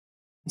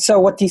So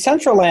what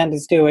Decentraland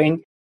is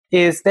doing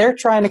is they're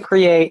trying to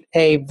create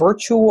a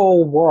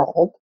virtual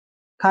world,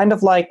 kind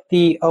of like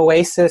the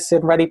Oasis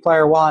in Ready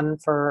Player One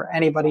for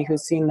anybody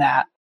who's seen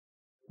that,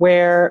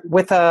 where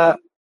with a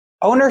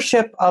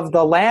ownership of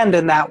the land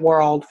in that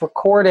world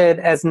recorded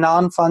as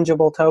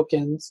non-fungible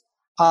tokens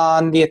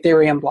on the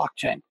Ethereum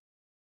blockchain.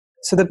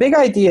 So the big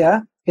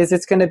idea is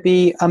it's going to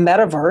be a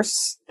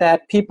metaverse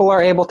that people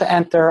are able to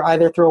enter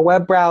either through a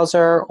web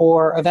browser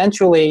or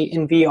eventually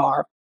in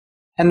VR.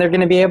 And they're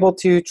going to be able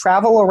to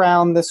travel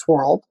around this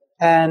world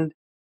and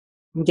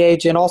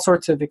engage in all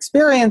sorts of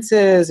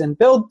experiences and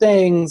build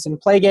things and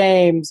play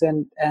games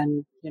and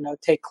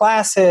take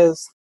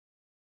classes.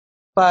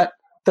 But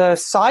the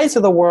size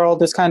of the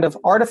world is kind of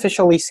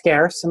artificially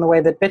scarce in the way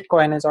that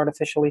Bitcoin is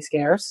artificially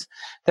scarce.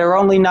 There are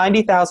only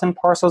 90,000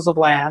 parcels of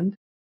land.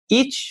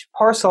 Each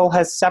parcel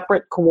has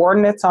separate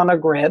coordinates on a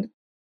grid,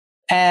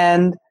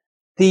 and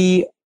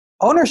the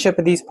ownership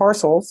of these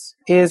parcels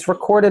is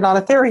recorded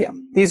on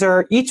Ethereum.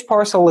 Each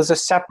parcel is a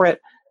separate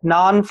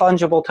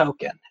non-fungible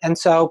token. And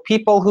so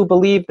people who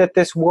believe that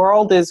this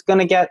world is going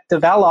to get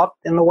developed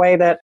in the way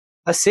that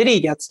a city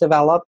gets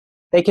developed,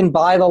 they can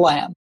buy the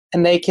land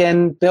and they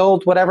can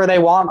build whatever they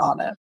want on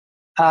it.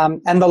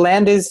 And the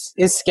land is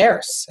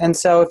scarce. And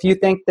so if you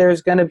think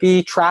there's going to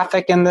be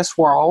traffic in this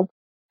world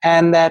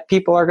and that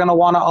people are going to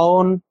want to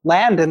own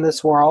land in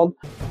this world.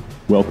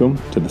 Welcome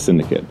to The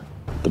Syndicate,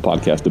 the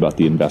podcast about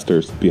the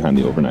investors behind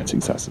the overnight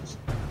successes.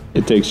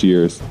 It takes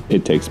years,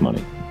 it takes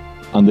money.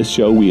 On this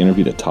show, we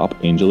interview the top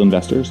angel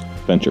investors,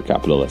 venture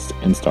capitalists,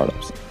 and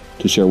startups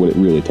to share what it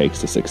really takes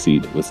to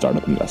succeed with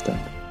startup investing.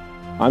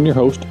 I'm your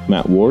host,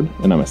 Matt Ward,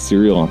 and I'm a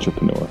serial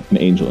entrepreneur and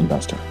angel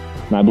investor.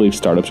 And I believe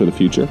startups are the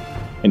future,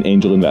 and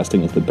angel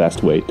investing is the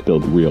best way to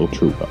build real,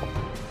 true wealth.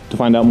 To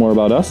find out more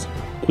about us,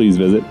 please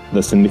visit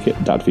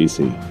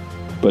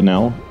thesyndicate.vc. But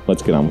now,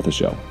 let's get on with the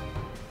show.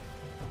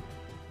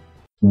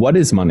 What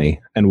is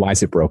money, and why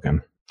is it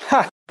broken?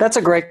 That's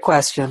a great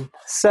question.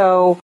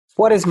 So,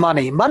 what is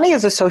money? Money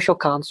is a social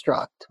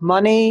construct.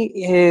 Money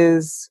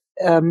is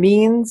a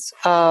means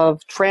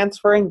of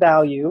transferring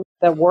value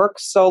that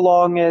works so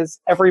long as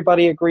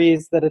everybody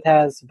agrees that it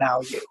has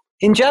value.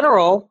 In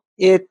general,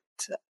 it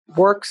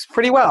works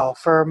pretty well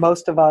for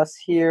most of us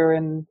here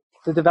in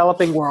the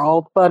developing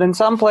world, but in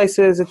some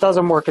places it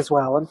doesn't work as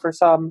well. And for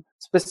some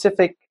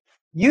specific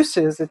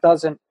uses, it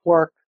doesn't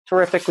work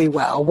terrifically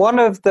well. One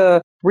of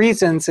the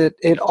reasons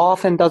it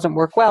often doesn't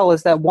work well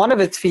is that one of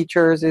its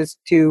features is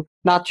to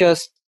not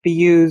just be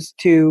used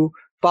to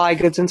buy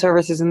goods and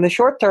services in the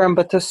short term,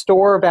 but to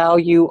store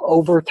value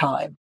over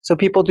time. So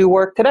people do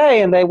work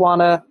today and they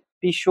want to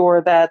be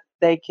sure that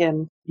they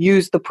can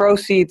use the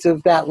proceeds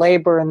of that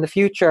labor in the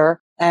future,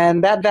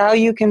 and that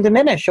value can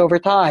diminish over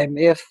time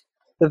if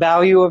the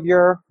value of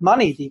your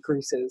money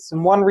decreases.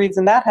 And one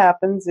reason that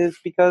happens is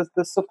because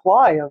the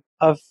supply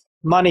of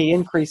money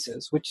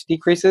increases, which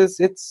decreases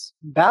its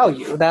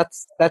value.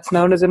 That's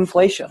known as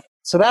inflation.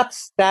 So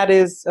that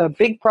is a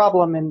big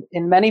problem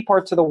in many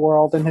parts of the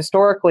world, and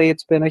historically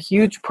it's been a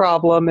huge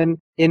problem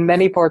in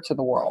many parts of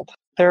the world.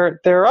 There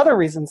are other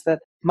reasons that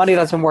money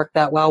doesn't work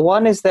that well.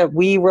 One is that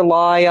we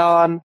rely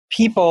on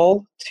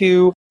people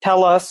to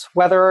tell us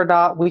whether or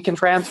not we can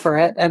transfer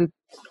it, and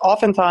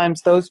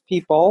oftentimes those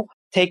people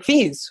take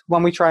fees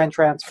when we try and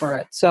transfer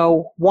it.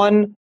 So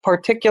one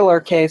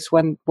particular case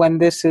when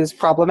this is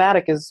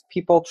problematic is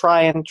people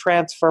try and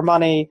transfer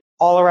money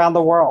all around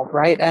the world,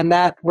 right? And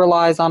that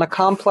relies on a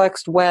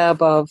complex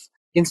web of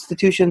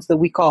institutions that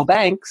we call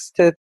banks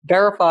to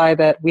verify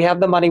that we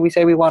have the money we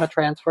say we want to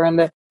transfer and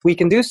that we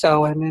can do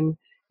so. And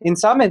in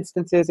some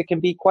instances, it can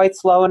be quite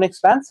slow and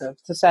expensive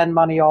to send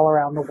money all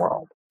around the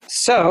world.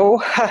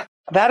 So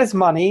that is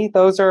money.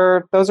 Those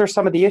are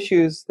some of the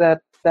issues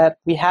that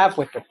we have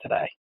with it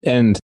today.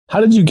 And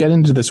how did you get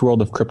into this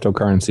world of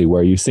cryptocurrency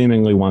where you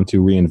seemingly want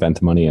to reinvent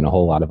money and a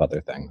whole lot of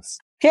other things?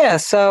 Yeah,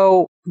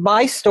 so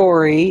my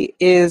story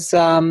is,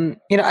 let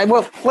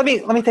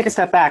me take a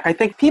step back. I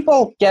think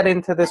people get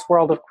into this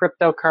world of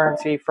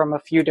cryptocurrency from a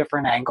few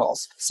different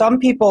angles. Some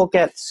people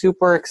get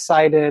super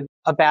excited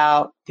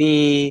about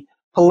the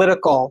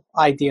political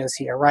ideas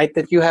here, right?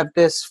 That you have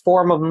this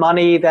form of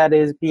money that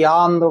is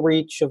beyond the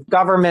reach of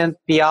government,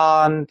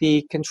 beyond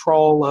the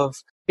control of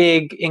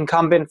big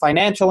incumbent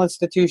financial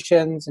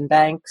institutions and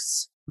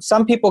banks.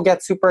 Some people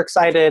get super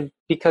excited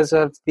because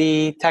of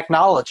the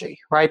technology,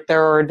 right?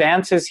 There are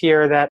advances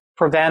here that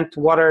prevent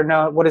what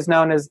is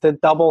known as the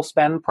double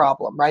spend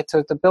problem, right?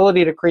 So the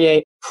ability to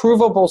create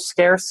provable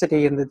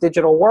scarcity in the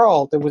digital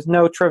world, it was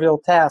no trivial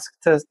task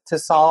to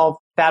solve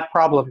that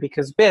problem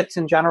because bits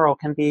in general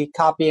can be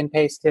copy and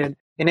pasted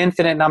an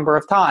infinite number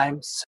of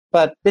times.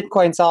 But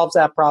Bitcoin solves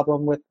that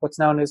problem with what's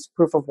known as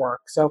proof of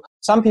work. So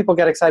some people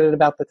get excited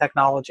about the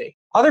technology.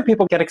 Other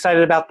people get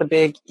excited about the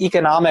big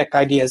economic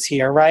ideas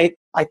here, right?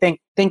 I think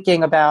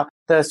thinking about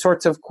the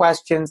sorts of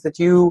questions that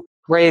you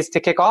raised to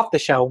kick off the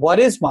show. What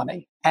is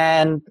money?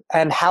 And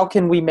how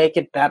can we make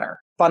it better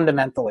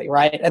fundamentally,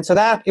 right? And so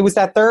it was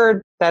that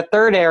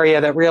third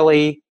area that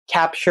really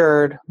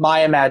captured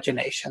my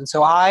imagination.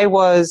 So I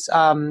was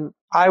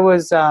I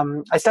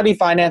studied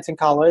finance in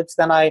college.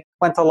 Then I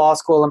went to law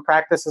school and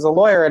practiced as a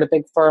lawyer at a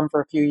big firm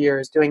for a few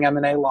years doing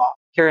M&A law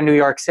here in New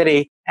York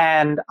City.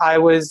 And I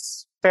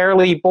was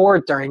fairly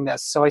bored during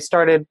this. So I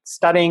started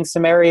studying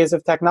some areas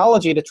of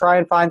technology to try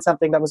and find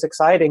something that was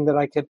exciting that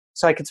I could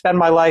spend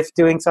my life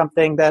doing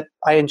something that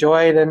I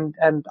enjoyed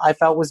and I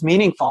felt was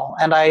meaningful.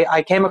 And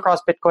I came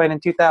across Bitcoin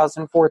in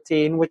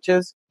 2014, which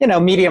is,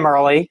 medium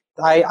early.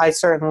 I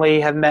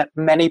certainly have met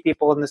many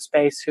people in the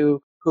space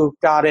who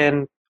got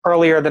in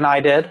earlier than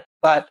I did.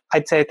 But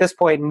I'd say at this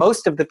point,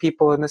 most of the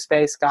people in the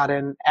space got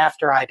in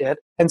after I did.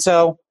 And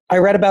so I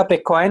read about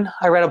Bitcoin.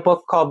 I read a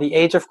book called The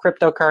Age of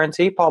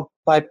Cryptocurrency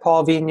by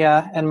Paul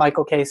Vigna and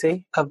Michael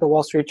Casey of the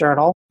Wall Street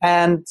Journal,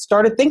 and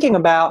started thinking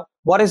about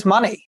what is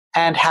money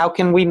and how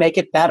can we make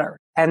it better.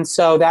 And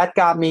so that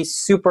got me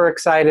super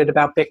excited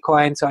about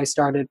Bitcoin. So I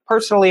started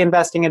personally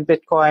investing in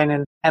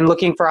Bitcoin and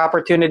looking for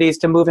opportunities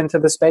to move into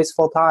the space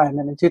full time.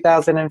 And in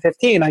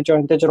 2015, I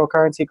joined Digital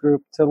Currency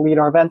Group to lead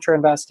our venture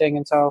investing.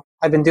 And so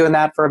I've been doing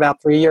that for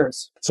about 3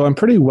 years. So I'm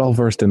pretty well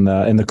versed in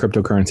the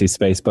cryptocurrency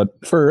space, but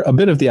for a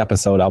bit of the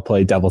episode, I'll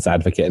play devil's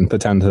advocate and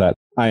pretend that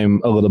I'm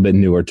a little bit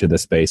newer to the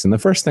space. And the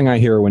first thing I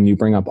hear when you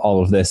bring up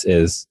all of this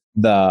is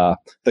the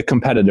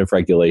competitive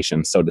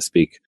regulation, so to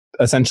speak,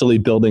 essentially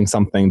building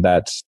something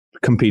that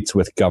competes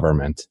with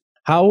government.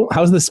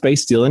 How's the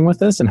space dealing with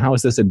this, and how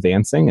is this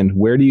advancing, and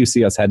where do you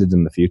see us headed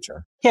in the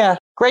future? Yeah,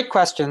 great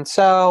question.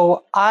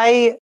 So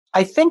I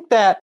think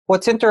that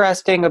what's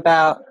interesting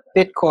about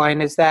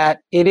Bitcoin is that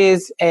it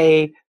is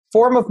a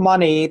form of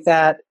money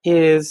that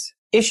is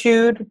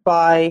issued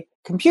by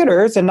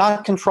computers and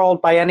not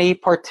controlled by any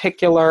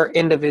particular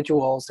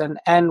individuals.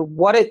 And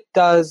what it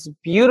does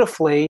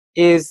beautifully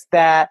is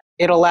that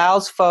it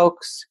allows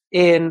folks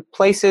in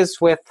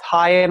places with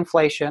high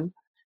inflation,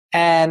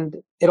 and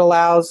it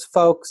allows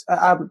folks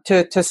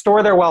to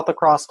store their wealth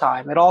across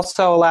time. It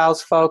also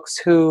allows folks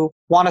who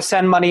want to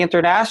send money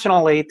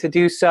internationally to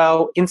do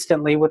so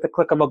instantly with the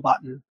click of a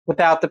button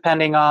without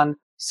depending on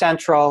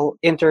central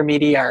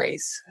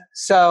intermediaries.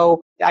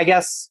 So I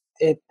guess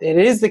it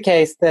is the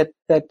case that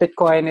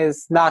Bitcoin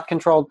is not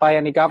controlled by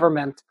any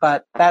government,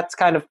 but that's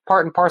kind of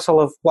part and parcel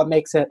of what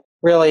makes it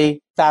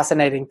really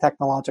fascinating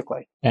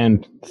technologically.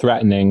 And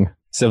threatening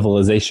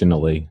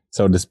civilizationally,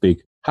 so to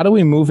speak. How do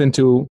we move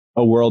into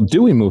a world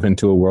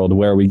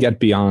where we get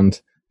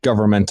beyond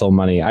governmental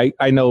money?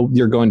 I know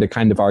you're going to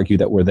kind of argue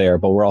that we're there,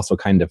 but we're also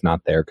kind of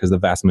not there because the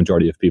vast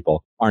majority of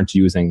people aren't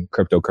using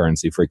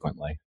cryptocurrency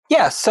frequently.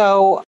 Yeah,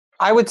 so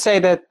I would say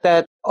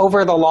that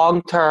over the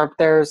long term,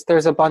 there's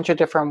a bunch of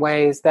different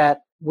ways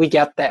that we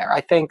get there.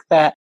 I think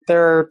that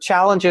there are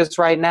challenges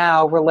right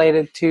now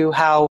related to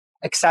how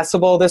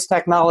accessible this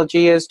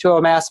technology is to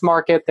a mass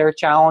market. There are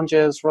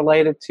challenges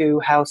related to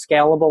how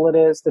scalable it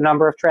is, the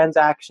number of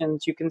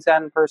transactions you can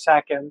send per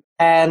second.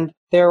 And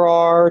there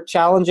are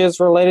challenges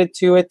related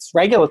to its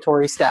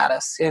regulatory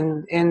status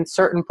in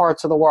certain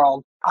parts of the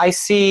world. I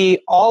see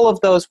all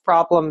of those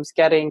problems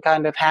getting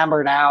kind of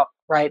hammered out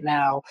right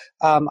now.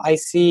 I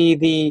see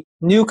the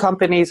new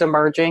companies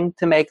emerging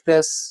to make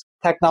this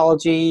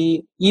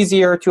technology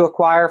easier to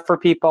acquire for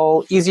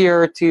people,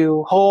 easier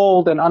to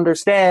hold and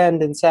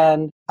understand and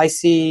send. I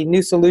see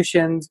new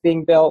solutions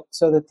being built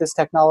so that this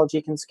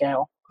technology can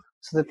scale,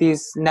 so that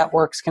these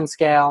networks can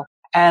scale.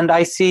 And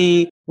I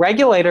see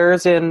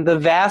regulators in the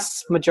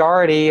vast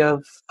majority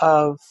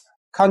of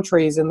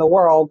countries in the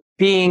world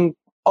being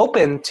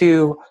open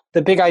to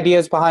the big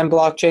ideas behind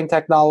blockchain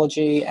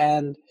technology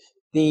and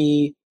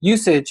the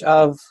usage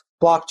of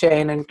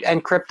blockchain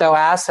and crypto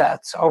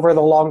assets over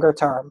the longer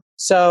term.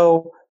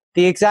 So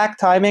the exact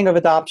timing of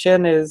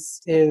adoption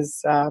is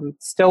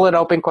still an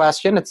open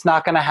question. It's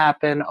not going to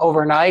happen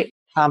overnight,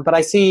 but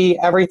I see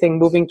everything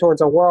moving towards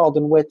a world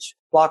in which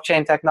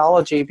blockchain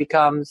technology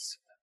becomes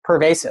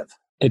pervasive.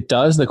 It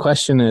does. The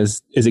question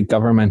is it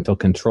governmental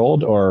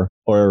controlled or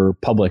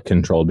public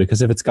controlled?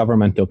 Because if it's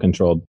governmental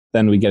controlled,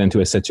 then we get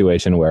into a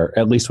situation where,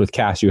 at least with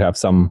cash, you have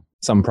some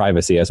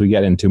privacy. As we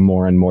get into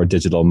more and more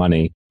digital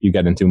money, you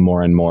get into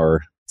more and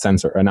more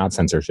not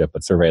censorship,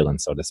 but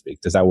surveillance, so to speak.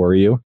 Does that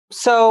worry you?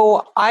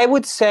 So I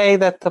would say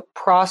that the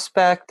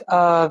prospect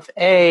of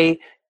a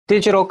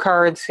digital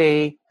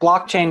currency,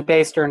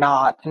 blockchain-based or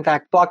not, in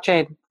fact,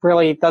 blockchain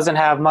really doesn't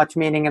have much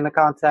meaning in the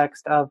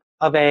context of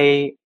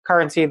a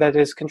currency that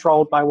is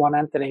controlled by one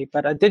entity,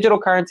 but a digital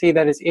currency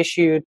that is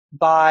issued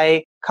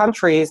by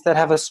countries that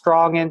have a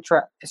strong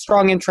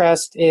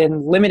interest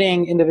in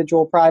limiting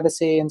individual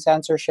privacy and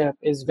censorship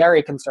is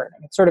very concerning.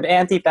 It's sort of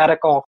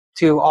antithetical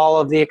to all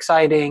of the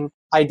exciting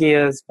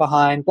ideas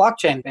behind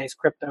blockchain-based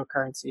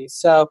cryptocurrencies.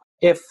 So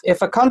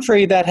if a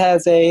country that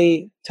has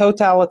a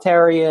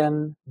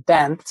totalitarian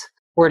bent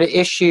were to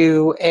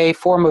issue a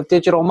form of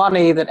digital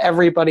money that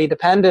everybody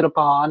depended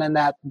upon and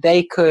that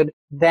they could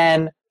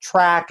then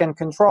track and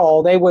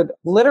control, they would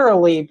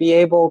literally be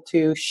able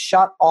to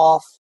shut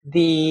off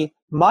the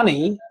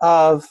money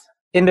of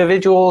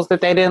individuals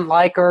that they didn't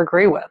like or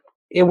agree with.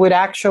 It would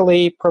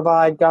actually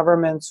provide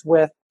governments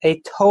with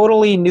a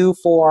totally new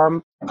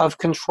form of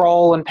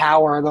control and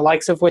power, the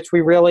likes of which we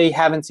really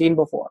haven't seen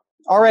before.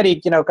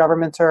 already,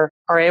 governments are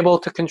able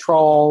to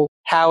control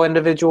how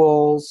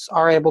individuals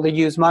are able to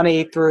use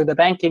money through the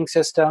banking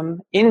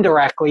system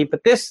indirectly,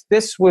 but this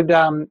would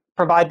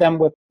provide them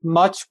with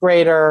much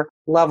greater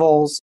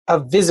levels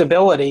of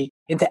visibility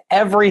into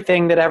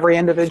everything that every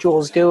individual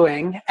is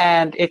doing,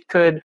 and it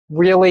could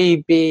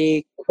really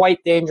be quite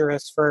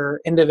dangerous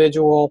for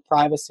individual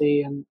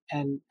privacy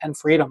and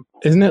freedom.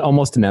 Isn't it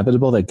almost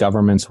inevitable that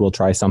governments will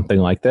try something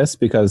like this?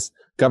 Because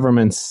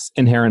governments,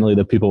 inherently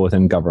the people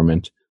within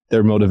government,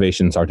 their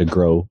motivations are to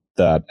grow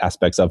the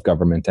aspects of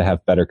government, to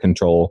have better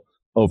control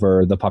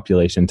over the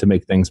population, to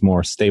make things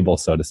more stable,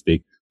 so to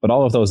speak. But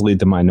all of those lead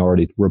to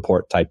Minority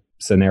Report type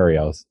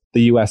scenarios.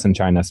 The US and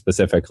China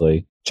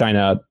specifically.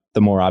 China,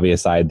 the more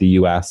obvious side, the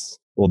US,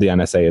 well, the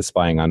NSA is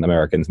spying on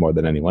Americans more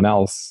than anyone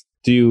else.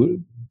 Do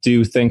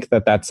you think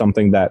that that's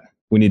something that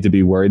we need to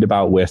be worried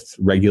about with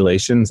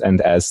regulations and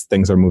as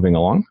things are moving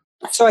along?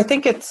 So I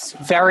think it's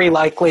very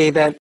likely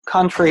that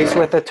countries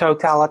with a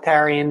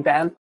totalitarian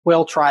bent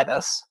will try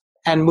this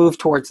and move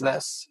towards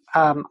this.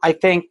 I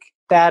think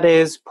that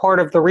is part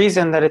of the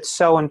reason that it's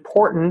so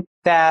important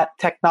that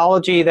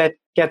technology that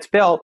gets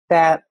built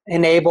that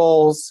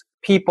enables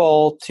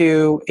people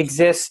to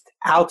exist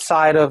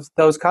outside of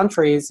those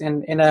countries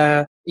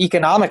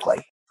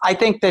economically. I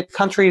think that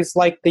countries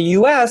like the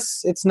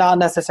US, it's not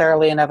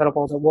necessarily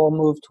inevitable that we'll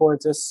move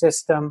towards a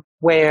system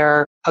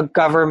where a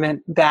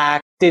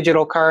government-backed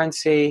digital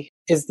currency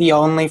is the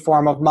only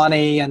form of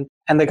money and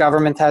the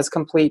government has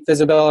complete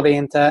visibility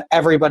into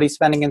everybody's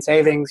spending and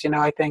savings.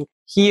 I think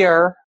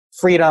here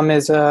freedom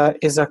is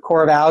a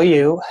core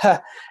value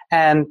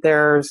and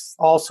there's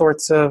all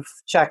sorts of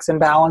checks and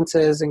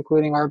balances,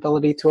 including our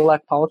ability to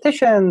elect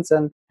politicians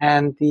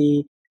and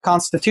the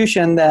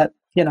Constitution that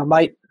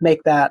might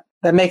make that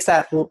makes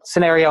that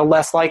scenario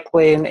less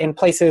likely. In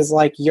places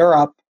like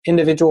Europe,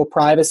 individual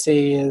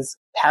privacy is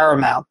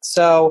paramount.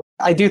 So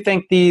I do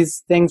think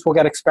these things will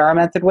get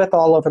experimented with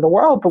all over the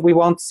world, but we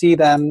won't see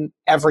them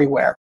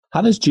everywhere.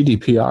 How does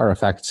GDPR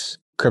affect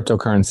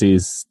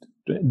cryptocurrencies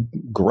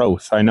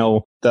growth? I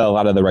know that a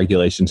lot of the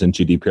regulations in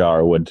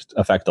GDPR would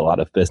affect a lot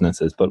of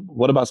businesses, but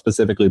what about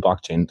specifically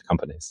blockchain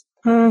companies?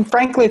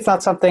 Frankly, it's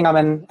not something I'm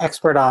an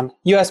expert on.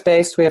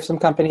 US-based, we have some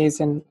companies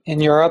in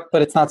Europe,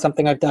 but it's not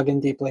something I've dug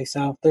in deeply.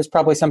 So there's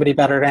probably somebody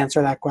better to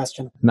answer that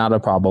question. Not a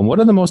problem. What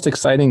are the most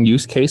exciting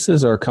use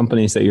cases or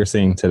companies that you're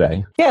seeing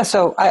today? Yeah,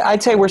 so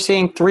I'd say we're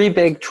seeing three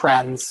big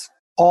trends.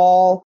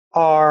 All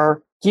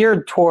are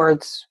geared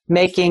towards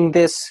making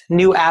this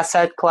new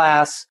asset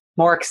class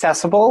more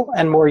accessible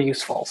and more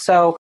useful.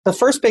 So the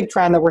first big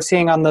trend that we're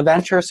seeing on the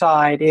venture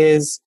side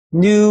is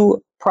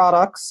new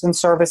products and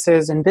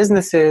services and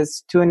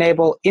businesses to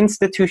enable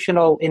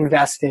institutional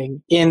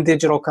investing in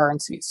digital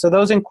currencies. So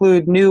those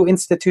include new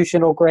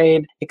institutional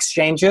grade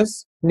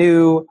exchanges,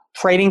 new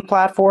trading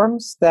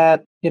platforms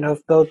that,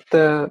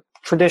 the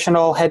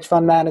traditional hedge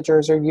fund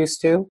managers are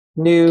used to,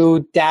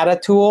 new data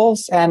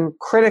tools, and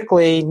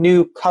critically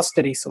new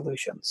custody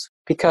solutions.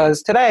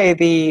 Because today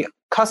the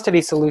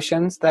custody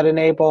solutions that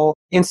enable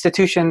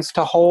institutions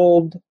to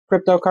hold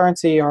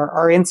cryptocurrency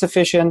are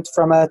insufficient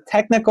from a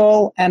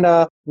technical and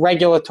a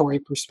regulatory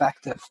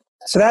perspective.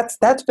 So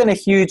that's been a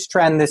huge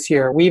trend this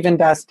year. We've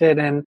invested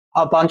in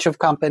a bunch of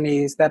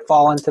companies that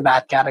fall into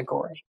that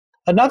category.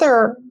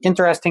 Another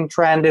interesting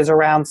trend is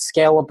around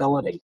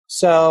scalability.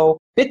 So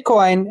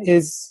Bitcoin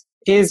is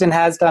and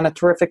has done a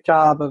terrific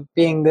job of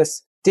being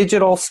this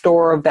digital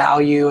store of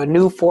value, a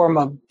new form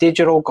of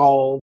digital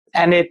gold.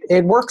 And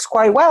it works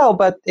quite well,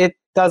 but it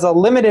does a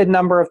limited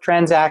number of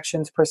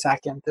transactions per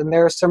second. And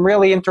there's some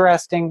really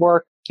interesting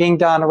work being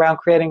done around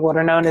creating what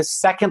are known as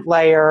second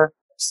layer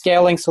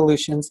scaling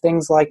solutions,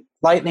 things like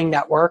Lightning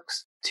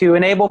networks, to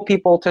enable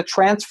people to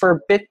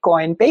transfer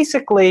Bitcoin,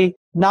 basically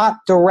not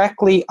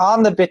directly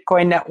on the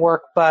Bitcoin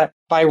network, but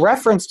by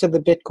reference to the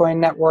Bitcoin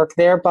network,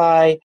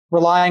 thereby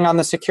relying on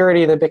the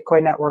security of the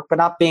Bitcoin network, but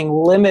not being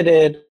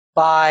limited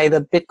by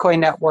the Bitcoin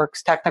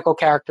network's technical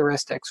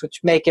characteristics, which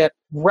make it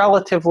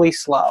relatively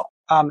slow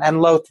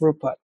and low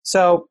throughput.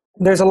 So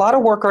there's a lot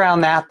of work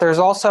around that. There's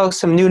also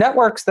some new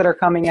networks that are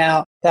coming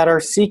out that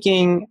are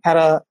seeking at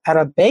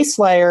a base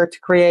layer to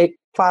create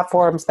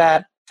platforms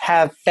that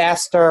have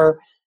faster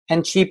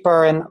and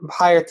cheaper and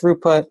higher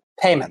throughput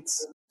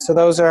payments. So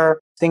those are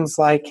things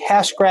like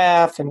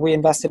Hashgraph, and we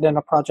invested in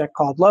a project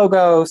called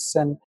Logos,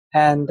 and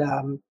there's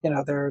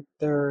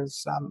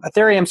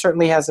Ethereum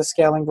certainly has a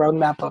scaling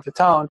roadmap of its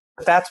own,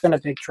 but that's been a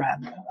big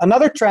trend.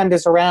 Another trend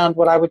is around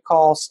what I would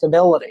call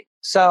stability.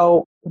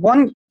 So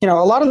a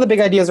lot of the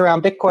big ideas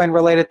around Bitcoin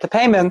related to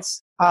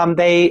payments,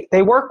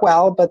 they work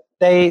well, but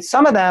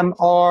some of them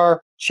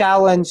are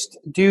challenged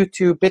due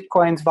to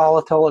Bitcoin's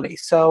volatility.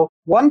 So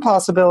one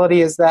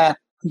possibility is that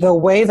the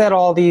way that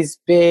all these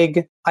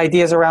big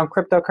ideas around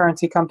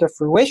cryptocurrency come to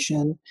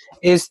fruition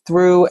is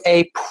through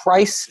a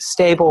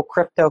price-stable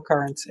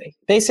cryptocurrency.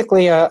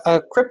 Basically, a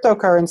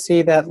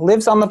cryptocurrency that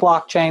lives on the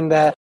blockchain,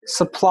 that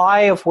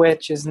supply of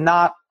which is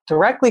not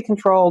directly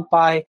controlled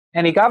by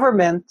any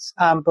government,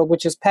 but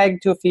which is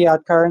pegged to a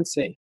fiat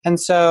currency. And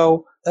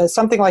so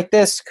something like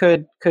this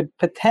could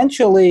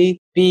potentially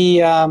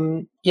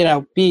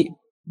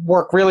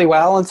work really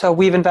well. And so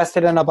we've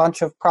invested in a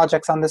bunch of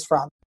projects on this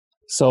front.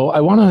 So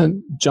I want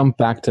to jump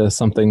back to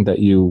something that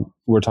you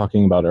were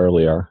talking about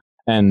earlier.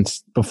 And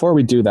before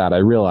we do that, I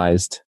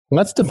realized,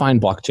 let's define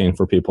blockchain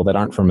for people that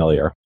aren't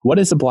familiar. What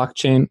is a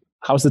blockchain?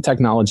 How's the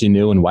technology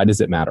new, and why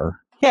does it matter?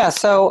 Yeah,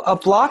 so a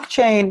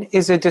blockchain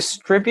is a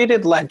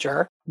distributed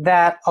ledger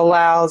that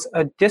allows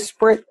a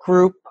disparate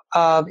group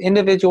of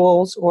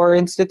individuals or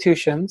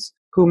institutions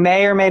who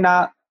may or may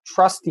not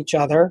trust each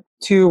other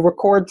to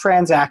record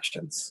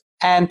transactions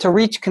and to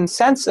reach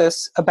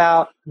consensus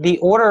about the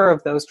order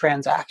of those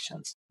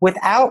transactions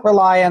without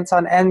reliance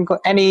on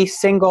any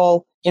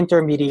single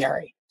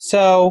intermediary.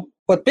 So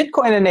what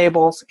Bitcoin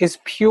enables is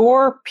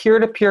pure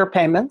peer-to-peer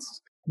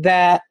payments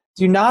that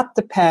do not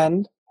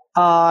depend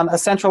on a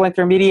central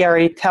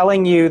intermediary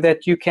telling you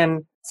that you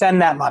can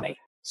send that money.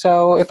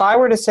 So if I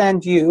were to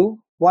send you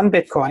one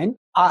Bitcoin,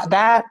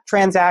 that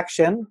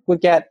transaction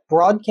would get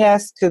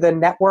broadcast to the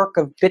network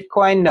of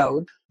Bitcoin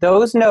nodes.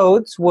 Those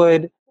nodes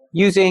would,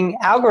 using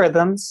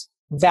algorithms,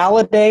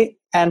 validate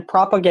and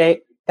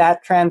propagate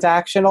that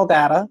transactional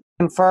data,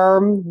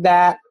 confirm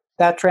that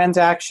that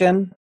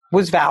transaction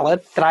was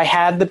valid, that I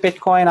had the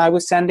Bitcoin I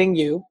was sending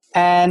you,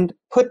 and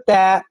put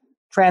that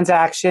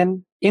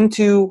transaction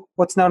into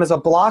what's known as a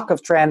block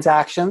of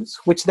transactions,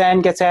 which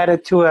then gets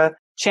added to a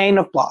chain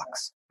of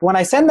blocks. When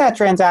I send that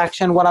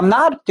transaction, what I'm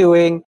not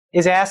doing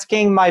is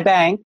asking my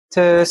bank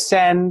to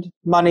send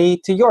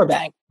money to your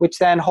bank, which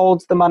then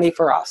holds the money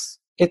for us.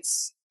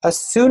 It's a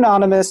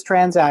pseudonymous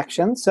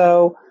transaction,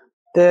 so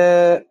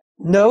the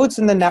nodes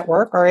in the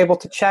network are able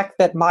to check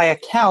that my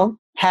account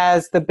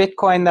has the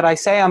Bitcoin that I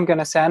say I'm going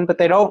to send, but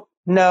they don't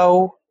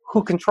know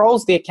who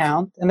controls the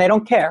account, and they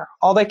don't care.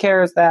 All they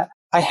care is that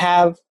I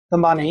have the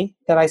money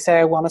that I say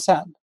I want to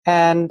send.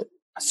 And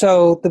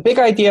so the big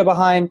idea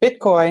behind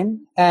Bitcoin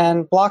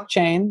and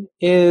blockchain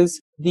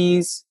is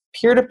these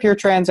peer-to-peer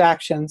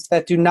transactions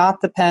that do not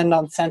depend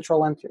on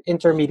central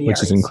intermediaries.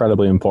 Which is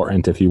incredibly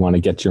important if you want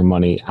to get your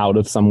money out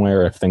of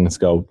somewhere if things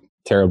go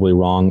terribly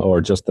wrong, or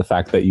just the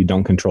fact that you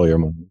don't control your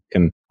money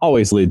can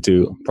always lead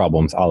to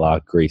problems a la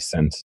Greece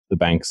and the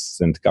banks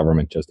and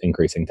government just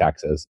increasing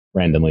taxes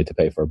randomly to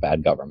pay for a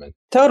bad government.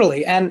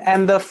 Totally. And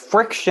the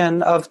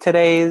friction of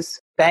today's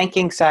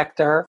banking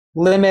sector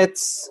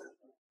limits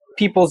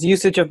people's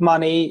usage of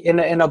money in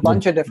a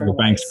bunch of different ways.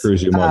 The banks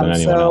screws you more than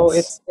anyone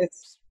else.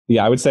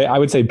 Yeah, I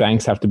would say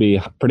banks have to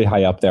be pretty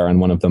high up there in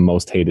one of the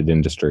most hated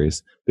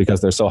industries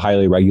because they're so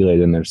highly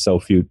regulated and there's so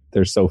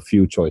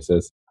few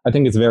choices. I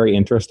think it's very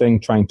interesting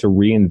trying to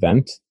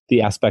reinvent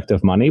the aspect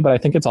of money, but I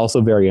think it's also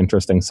very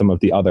interesting some of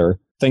the other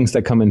things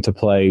that come into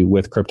play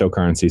with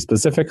cryptocurrency,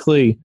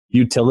 specifically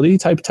utility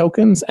type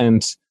tokens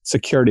and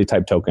security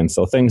type tokens.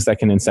 So things that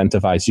can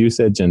incentivize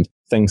usage and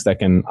things that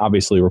can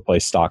obviously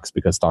replace stocks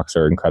because stocks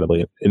are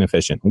incredibly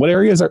inefficient.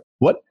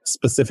 What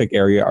specific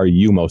area are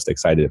you most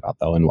excited about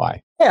though, and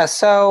why? Yeah,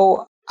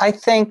 so I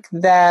think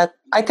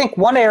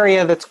one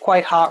area that's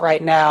quite hot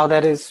right now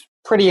that is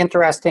pretty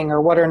interesting are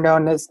what are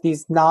known as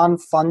these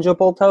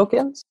non-fungible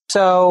tokens.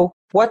 So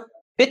what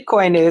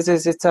Bitcoin is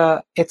it's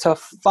a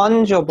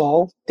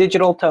fungible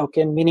digital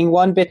token, meaning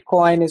one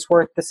Bitcoin is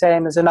worth the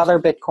same as another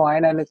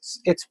Bitcoin, and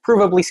it's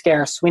provably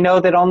scarce. We know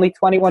that only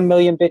 21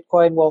 million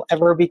Bitcoin will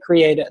ever be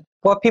created.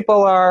 What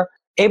people are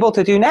able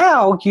to do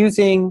now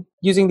using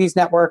these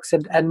networks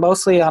and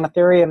mostly on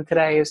Ethereum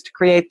today is to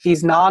create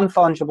these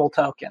non-fungible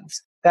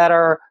tokens that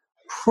are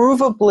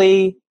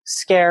provably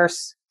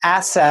scarce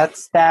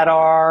assets that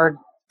are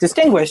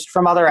distinguished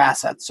from other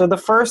assets. So the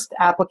first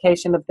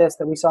application of this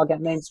that we saw get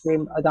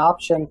mainstream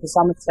adoption to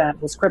some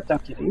extent was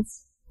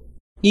CryptoKitties.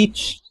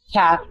 Each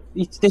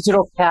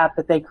digital cat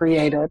that they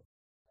created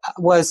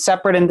was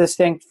separate and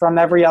distinct from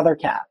every other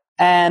cat.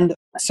 And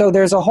so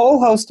there's a whole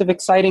host of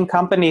exciting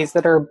companies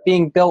that are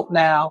being built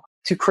now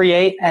to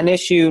create and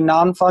issue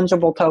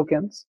non-fungible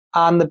tokens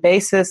on the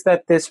basis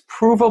that this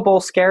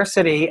provable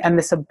scarcity and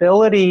this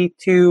ability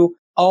to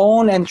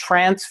own and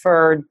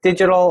transfer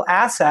digital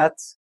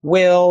assets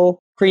will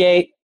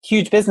create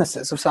huge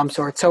businesses of some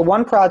sort. So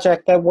one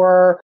project that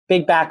we're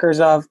big backers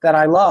of that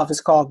I love is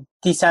called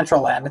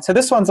Decentraland. And so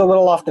this one's a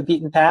little off the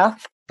beaten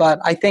path, but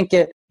I think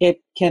it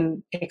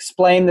can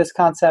explain this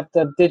concept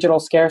of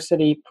digital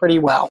scarcity pretty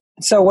well.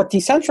 So what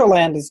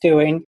Decentraland is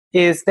doing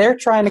is they're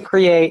trying to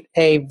create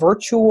a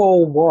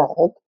virtual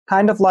world,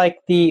 kind of like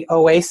the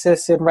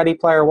Oasis in Ready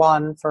Player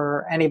One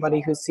for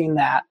anybody who's seen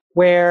that,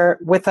 where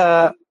with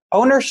a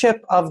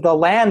ownership of the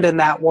land in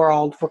that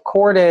world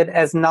recorded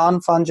as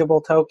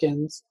non-fungible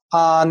tokens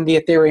on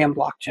the Ethereum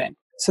blockchain.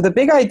 So the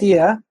big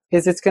idea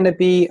is it's going to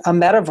be a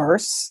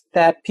metaverse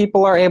that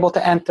people are able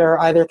to enter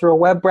either through a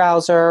web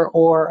browser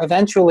or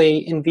eventually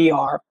in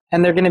VR.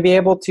 And they're going to be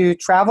able to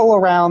travel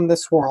around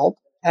this world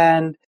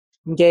and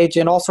engage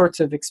in all sorts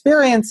of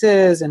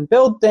experiences and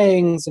build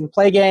things and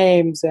play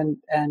games and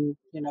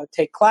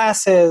take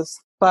classes.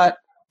 But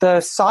the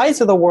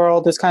size of the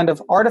world is kind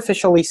of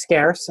artificially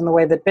scarce in the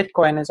way that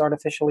Bitcoin is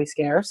artificially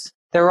scarce.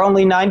 There are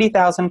only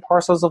 90,000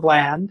 parcels of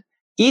land.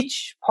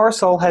 Each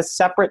parcel has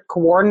separate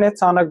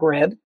coordinates on a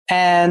grid,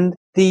 and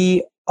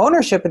the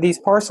ownership of these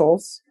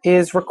parcels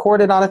is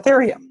recorded on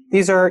Ethereum.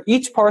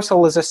 Each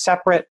parcel is a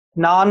separate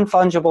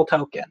non-fungible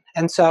token.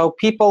 And so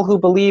people who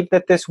believe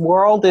that this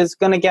world is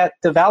going to get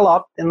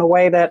developed in the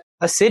way that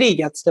a city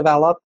gets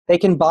developed, they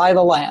can buy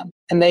the land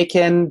and they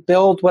can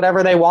build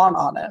whatever they want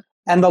on it.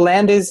 And the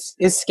land is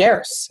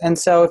scarce. And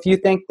so if you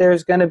think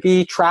there's going to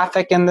be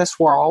traffic in this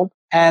world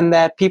and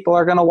that people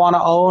are going to want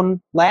to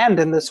own land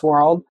in this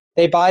world,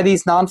 they buy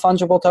these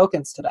non-fungible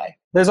tokens today.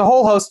 There's a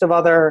whole host of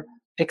other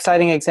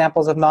exciting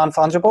examples of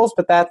non-fungibles,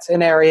 but that's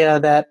an area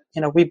that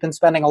we've been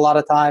spending a lot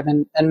of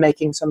time and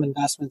making some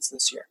investments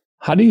this year.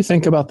 How do you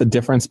think about the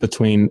difference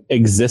between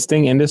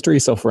existing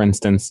industries? So for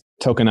instance,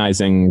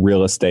 tokenizing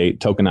real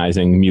estate,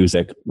 tokenizing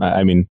music.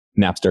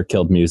 Napster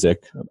killed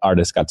music,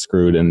 artists got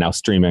screwed, and now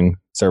streaming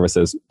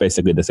services,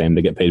 basically the same.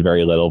 They get paid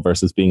very little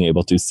versus being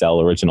able to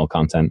sell original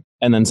content.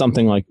 And then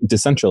something like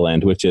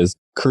Decentraland, which is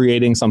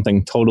creating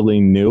something totally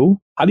new.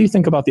 How do you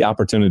think about the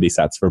opportunity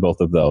sets for both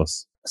of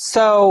those?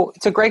 So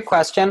it's a great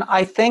question.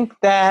 I think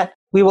that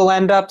we will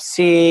end up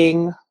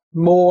seeing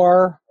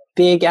more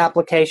big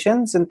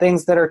applications and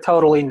things that are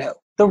totally new.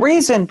 The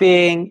reason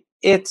being,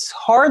 it's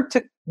hard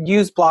to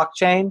use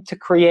blockchain to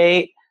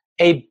create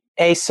an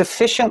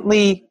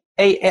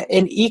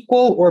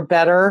equal or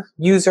better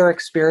user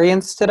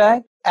experience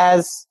today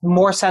as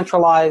more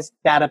centralized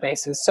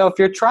databases. So if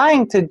you're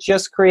trying to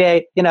just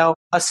create, a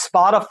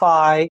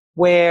Spotify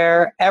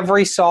where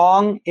every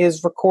song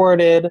is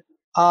recorded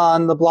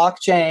on the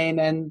blockchain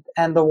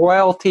and the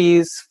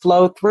royalties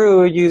flow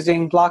through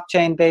using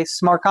blockchain-based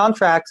smart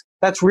contracts,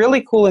 that's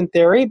really cool in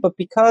theory, but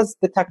because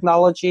the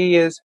technology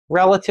is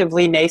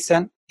relatively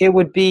nascent, it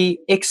would be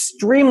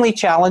extremely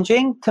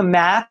challenging to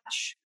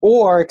match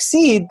or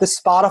exceed the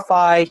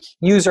Spotify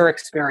user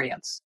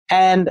experience.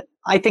 And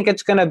I think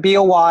it's going to be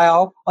a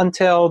while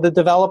until the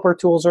developer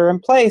tools are in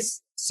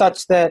place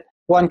such that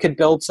one could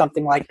build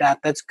something like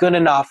that that's good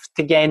enough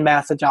to gain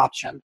mass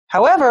adoption.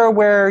 However,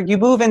 where you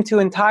move into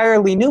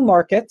entirely new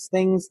markets,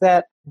 things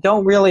that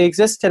don't really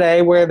exist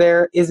today, where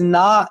there is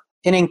not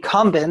an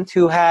incumbent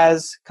who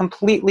has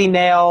completely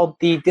nailed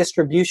the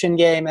distribution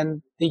game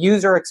and the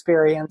user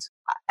experience,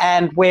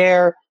 and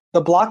where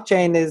the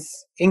blockchain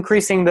is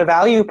increasing the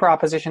value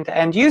proposition to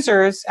end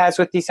users, as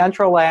with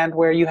Decentraland,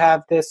 where you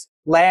have this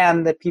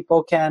land that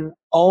people can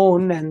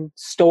own and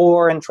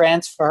store and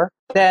transfer,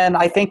 then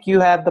I think you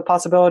have the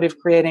possibility of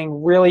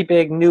creating really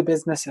big new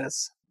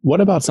businesses.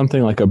 What about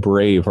something like a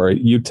Brave or a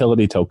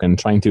utility token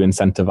trying to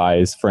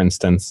incentivize, for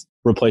instance,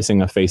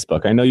 replacing a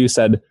Facebook? I know you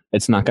said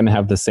it's not going to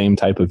have the same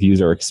type of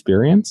user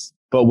experience,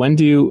 but when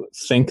do you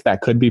think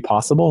that could be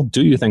possible?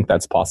 Do you think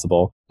that's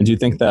possible? And do you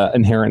think the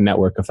inherent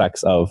network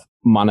effects of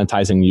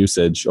monetizing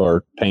usage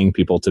or paying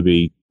people to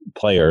be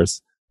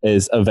players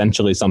is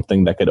eventually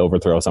something that could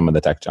overthrow some of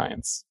the tech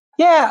giants?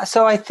 Yeah,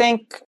 so I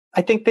think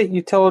that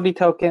utility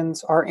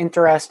tokens are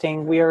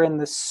interesting. We are in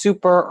the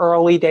super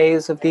early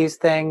days of these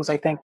things. I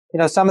think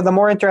some of the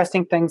more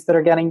interesting things that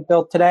are getting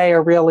built today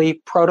are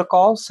really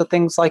protocols, so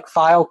things like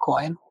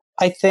Filecoin.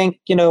 I think,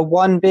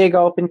 one big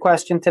open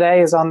question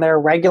today is on their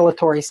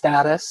regulatory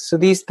status. So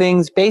these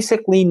things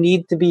basically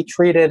need to be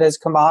treated as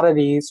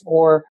commodities,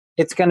 or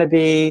it's going to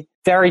be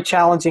very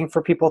challenging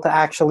for people to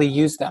actually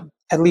use them,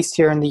 at least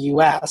here in the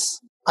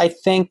US. I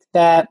think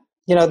that,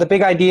 the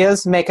big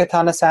ideas make a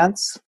ton of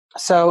sense.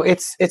 So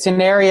it's an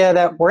area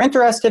that we're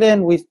interested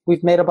in.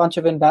 We've made a bunch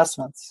of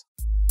investments.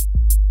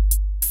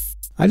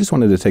 I just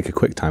wanted to take a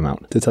quick time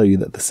out to tell you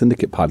that the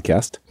Syndicate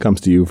podcast comes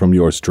to you from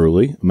yours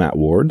truly, Matt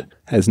Ward,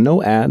 has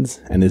no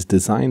ads, and is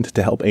designed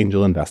to help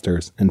angel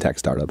investors and tech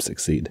startups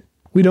succeed.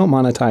 We don't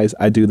monetize.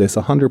 I do this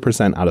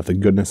 100% out of the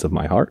goodness of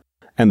my heart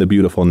and the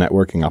beautiful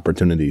networking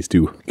opportunities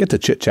to get to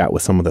chit-chat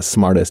with some of the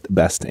smartest,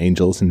 best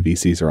angels and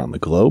VCs around the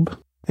globe,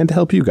 and to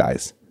help you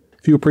guys.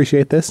 If you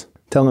appreciate this,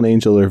 tell an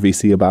angel or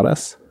VC about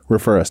us,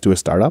 refer us to a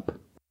startup,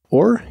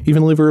 or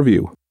even leave a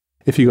review.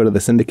 If you go to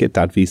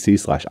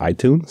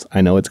thesyndicate.vc/iTunes, I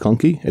know it's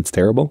clunky, it's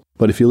terrible,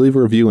 but if you leave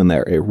a review in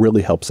there, it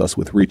really helps us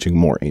with reaching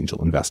more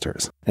angel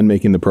investors and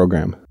making the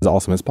program as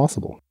awesome as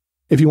possible.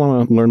 If you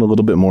want to learn a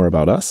little bit more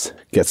about us,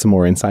 get some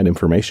more inside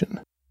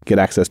information, get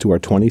access to our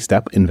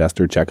 20-step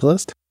investor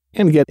checklist,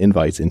 and get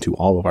invites into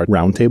all of our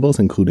roundtables,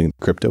 including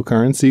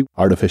cryptocurrency,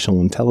 artificial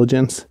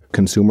intelligence,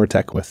 consumer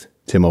tech with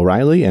Tim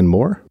O'Reilly, and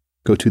more,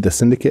 go to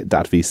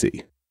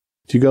thesyndicate.vc.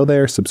 If you go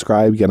there,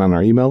 subscribe, get on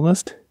our email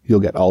list, you'll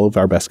get all of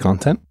our best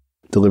content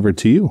delivered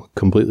to you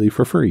completely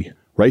for free,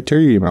 right to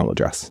your email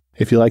address.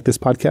 If you like this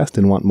podcast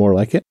and want more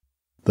like it,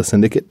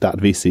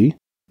 thesyndicate.vc.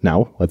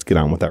 Now, let's get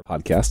on with our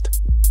podcast.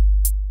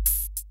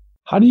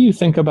 How do you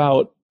think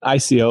about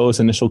ICOs,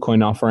 initial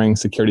coin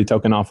offerings, security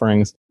token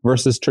offerings,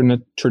 versus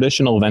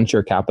traditional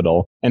venture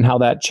capital, and how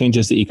that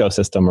changes the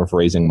ecosystem of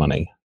raising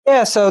money?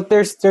 Yeah, so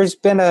there's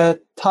been a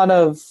ton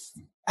of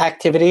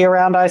activity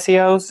around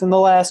ICOs in the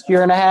last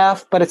year and a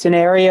half, but it's an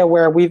area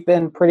where we've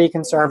been pretty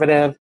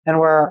conservative and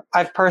where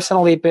I've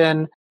personally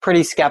been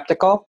pretty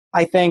skeptical.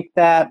 I think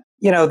that,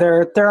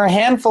 there are a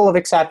handful of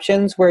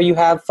exceptions where you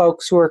have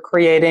folks who are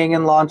creating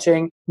and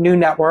launching new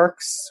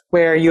networks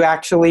where you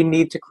actually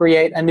need to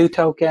create a new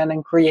token,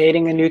 and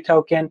creating a new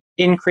token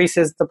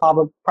increases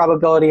the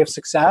probability of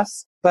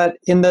success. But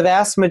in the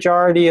vast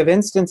majority of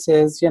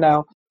instances,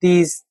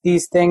 these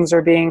things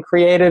are being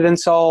created and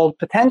sold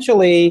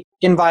potentially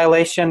in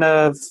violation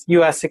of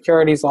U.S.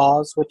 securities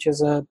laws, which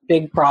is a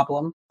big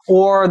problem.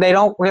 Or they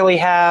don't really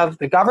have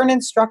the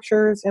governance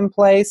structures in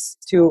place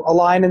to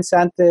align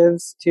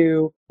incentives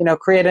to,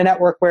 create a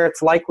network where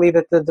it's likely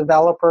that the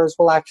developers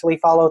will actually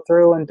follow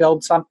through and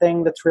build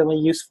something that's really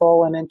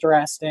useful and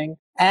interesting.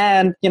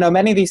 And,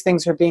 many of these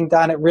things are being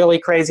done at really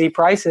crazy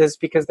prices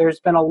because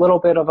there's been a little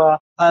bit of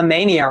a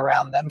mania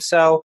around them.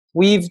 So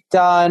we've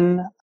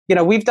done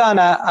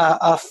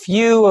a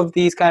few of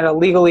these kind of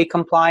legally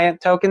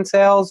compliant token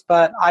sales,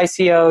 but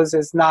ICOs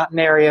is not an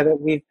area that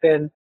we've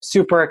been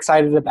super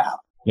excited about.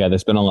 Yeah,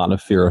 there's been a lot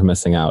of fear of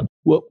missing out.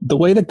 Well, the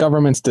way the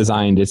government's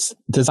designed, it's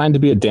designed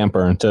to be a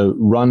damper and to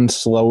run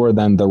slower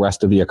than the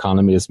rest of the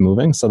economy is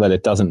moving so that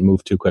it doesn't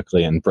move too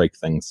quickly and break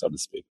things, so to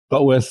speak.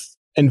 But with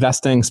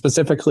investing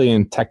specifically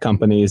in tech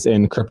companies,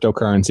 in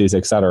cryptocurrencies,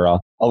 et cetera,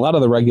 a lot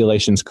of the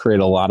regulations create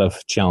a lot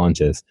of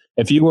challenges.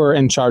 If you were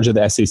in charge of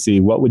the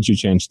SEC, what would you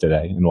change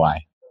today and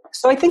why?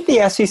 So I think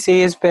the SEC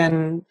has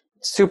been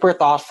super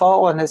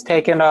thoughtful and has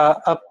taken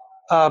a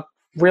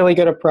really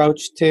good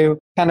approach to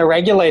kind of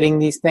regulating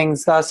these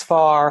things thus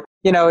far.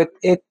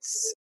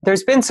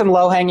 There's been some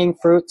low-hanging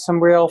fruit,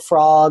 some real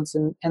frauds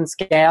and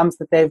scams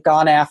that they've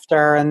gone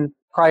after and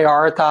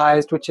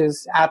prioritized, which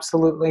is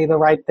absolutely the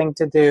right thing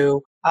to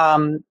do.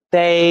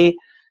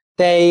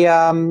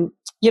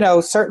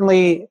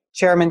 Certainly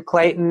Chairman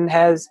Clayton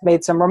has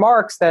made some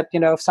remarks that,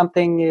 if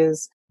something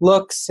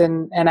looks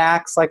and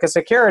acts like a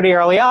security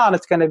early on,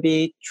 it's going to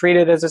be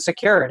treated as a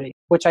security,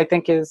 which I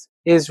think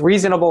is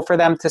reasonable for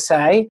them to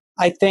say.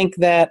 I think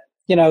that,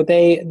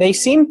 they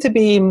seem to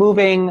be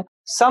moving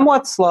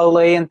somewhat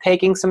slowly and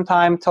taking some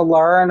time to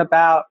learn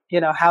about,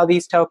 how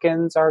these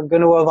tokens are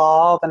going to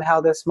evolve and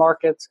how this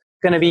market's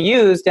going to be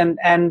used. And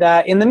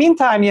in the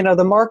meantime,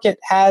 the market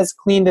has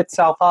cleaned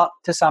itself up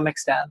to some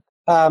extent.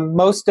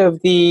 Most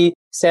of the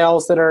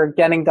sales that are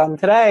getting done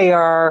today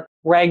are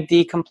Reg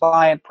D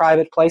compliant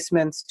private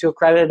placements to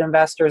accredited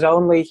investors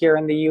only here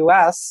in the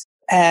US.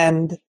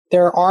 And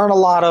there aren't a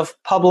lot of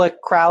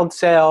public crowd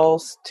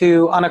sales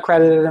to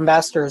unaccredited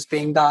investors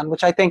being done,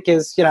 which I think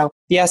is,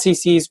 the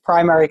SEC's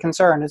primary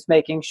concern, is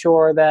making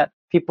sure that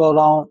people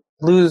don't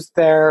lose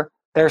their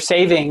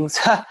savings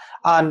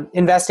on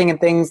investing in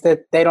things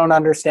that they don't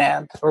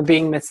understand or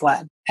being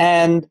misled.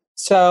 And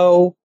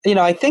so,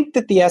 I think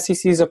that the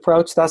SEC's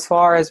approach thus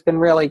far has been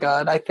really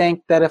good. I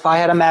think that if I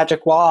had a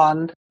magic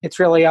wand, it's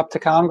really up to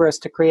Congress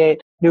to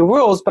create new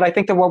rules. But I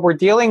think that what we're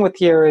dealing with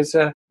here is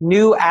a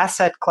new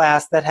asset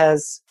class that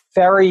has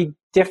very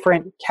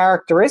different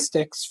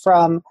characteristics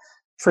from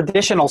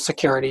traditional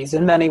securities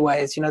in many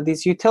ways.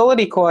 These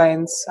utility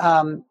coins,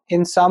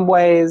 in some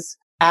ways,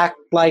 act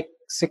like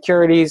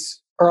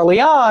securities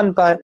early on,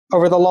 but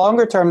over the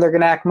longer term, they're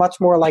going to act much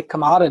more like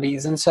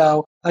commodities. And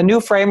so a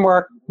new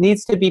framework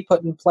needs to be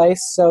put in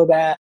place so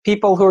that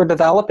people who are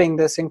developing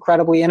this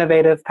incredibly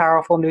innovative,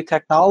 powerful new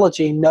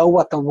technology know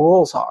what the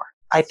rules are.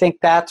 I think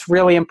that's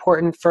really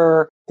important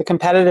for the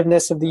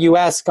competitiveness of the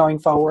US going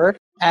forward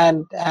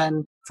and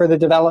for the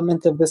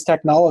development of this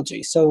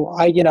technology. So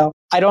I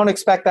don't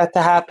expect that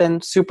to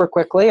happen super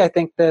quickly. I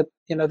think that,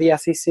 the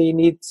SEC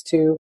needs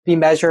to be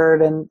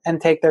measured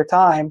and take their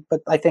time.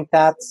 But I think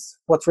that's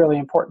what's really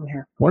important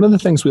here. One of the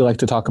things we like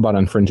to talk about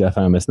on Fringe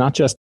FM is not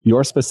just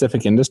your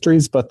specific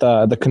industries, but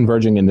the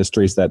converging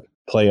industries that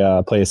play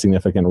a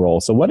significant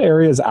role. So what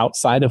areas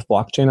outside of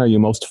blockchain are you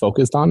most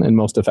focused on and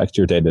most affect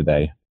your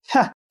day-to-day?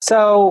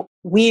 So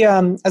we,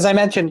 as I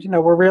mentioned,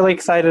 we're really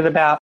excited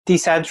about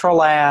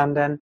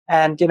Decentraland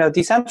and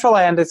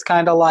Decentraland is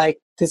kind of like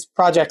this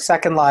project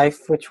Second Life,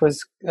 which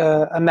was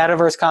a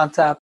metaverse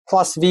concept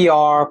plus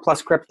VR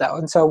plus crypto.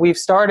 And so we've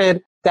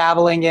started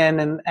dabbling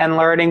in and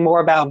learning more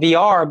about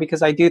VR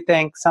because I do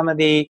think some of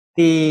the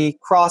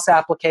cross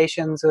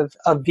applications of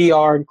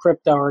VR and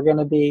crypto are going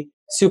to be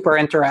super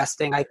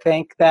interesting. I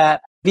think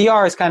that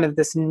VR is kind of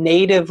this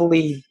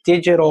natively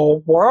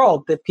digital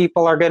world that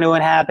people are going to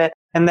inhabit,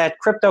 and that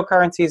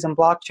cryptocurrencies and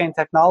blockchain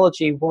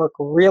technology work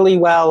really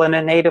well in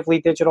a natively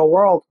digital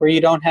world where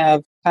you don't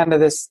have kind of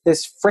this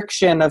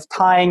friction of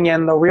tying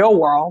in the real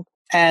world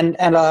and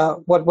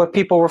what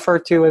people refer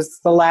to as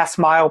the last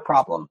mile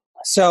problem.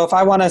 So if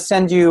I want to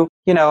send you,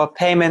 a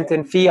payment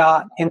in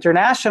fiat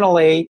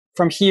internationally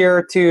from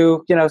here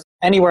to,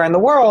 anywhere in the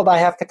world, I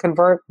have to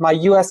convert my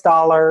US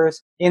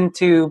dollars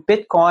into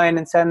Bitcoin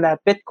and send that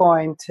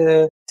Bitcoin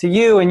to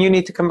you, and you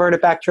need to convert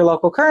it back to your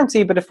local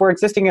currency. But if we're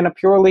existing in a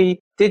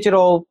purely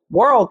digital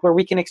world where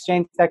we can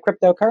exchange that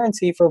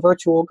cryptocurrency for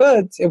virtual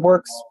goods, it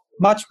works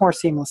much more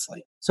seamlessly.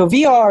 So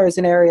VR is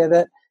an area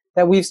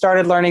that we've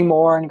started learning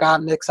more and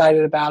gotten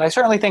excited about. I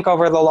certainly think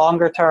over the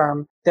longer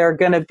term, there are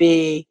going to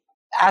be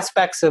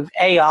aspects of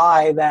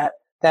AI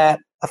that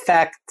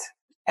affect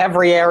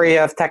every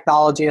area of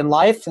technology in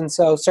life. And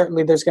so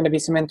certainly there's going to be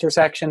some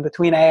intersection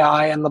between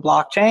AI and the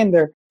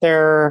blockchain.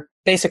 There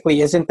basically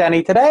isn't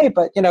any today,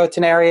 but it's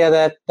an area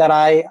that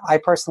I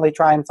personally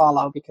try and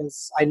follow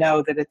because I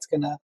know that it's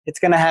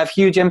gonna have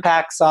huge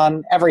impacts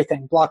on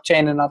everything,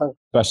 blockchain and other.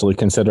 Especially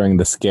considering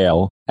the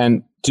scale.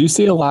 And do you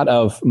see a lot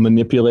of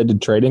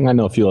manipulated trading? I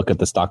know if you look at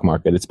the stock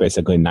market, it's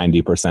basically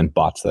 90%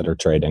 bots that are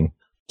trading.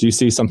 Do you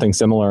see something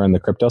similar in the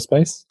crypto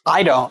space?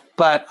 I don't,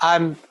 but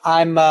I'm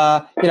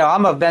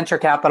a venture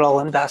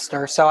capital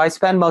investor, so I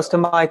spend most of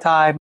my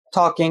time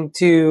talking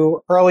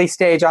to early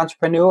stage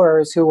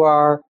entrepreneurs who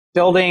are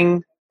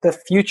building the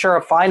future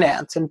of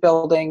finance and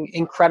building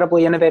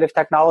incredibly innovative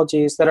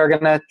technologies that are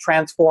going to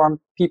transform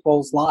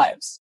people's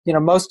lives.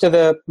 Most of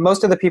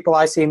the people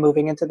I see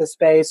moving into the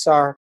space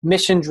are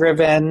mission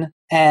driven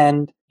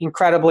and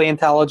incredibly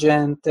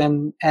intelligent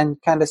and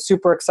kind of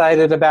super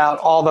excited about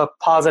all the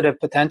positive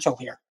potential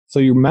here. So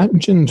you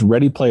mentioned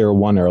Ready Player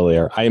One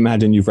earlier. I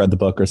imagine you've read the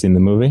book or seen the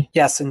movie?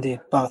 Yes, indeed,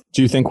 both.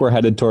 Do you think we're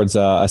headed towards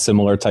a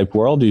similar type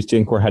world? Do you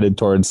think we're headed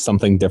towards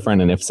something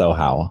different? And if so,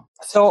 how?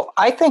 So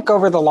I think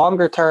over the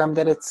longer term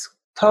that it's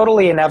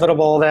totally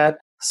inevitable that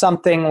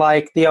something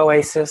like the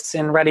Oasis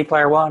in Ready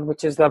Player One,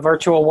 which is the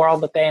virtual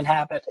world that they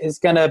inhabit, is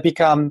going to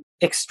become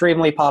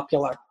extremely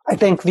popular. I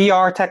think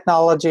VR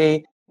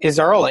technology is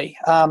early.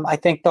 I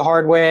think the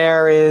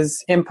hardware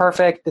is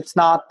imperfect. It's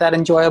not that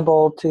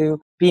enjoyable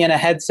to be in a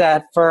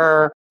headset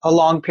for a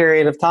long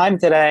period of time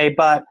today,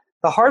 but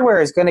the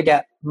hardware is going to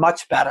get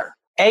much better.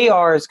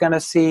 AR is going to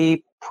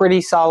see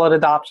pretty solid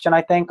adoption,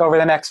 I think, over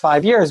the next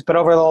 5 years. But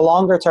over the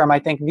longer term, I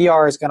think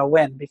VR is going to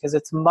win because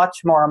it's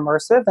much more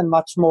immersive and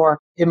much more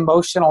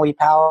emotionally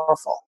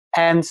powerful.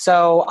 And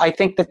so I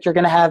think that you're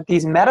going to have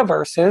these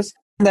metaverses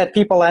that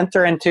people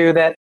enter into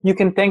that you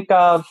can think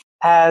of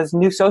as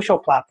new social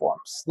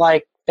platforms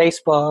like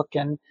Facebook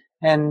and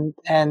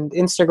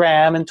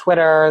Instagram and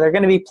Twitter. They're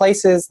going to be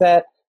places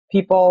that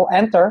people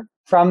enter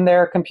from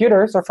their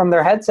computers or from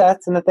their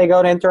headsets and that they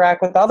go to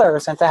interact with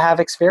others and to have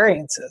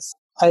experiences.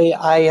 I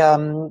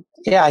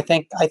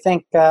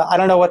think I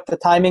don't know what the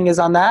timing is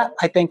on that.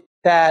 I think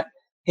that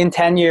in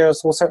 10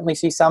 years we'll certainly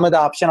see some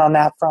adoption on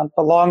that front,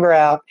 but longer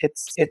out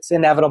it's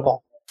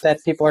inevitable that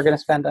people are going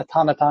to spend a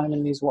ton of time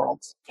in these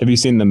worlds. Have you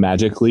seen the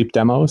Magic Leap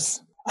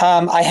demos?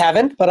 I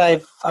haven't, but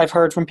I've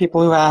heard from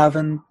people who have,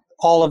 and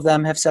all of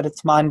them have said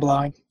it's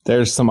mind-blowing.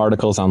 There's some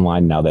articles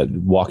online now that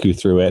walk you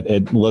through it.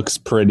 It looks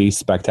pretty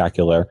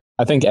spectacular.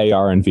 I think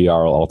AR and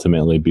VR will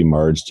ultimately be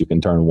merged. You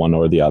can turn one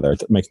or the other.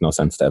 It makes no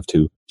sense to have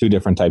two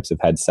different types of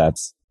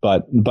headsets.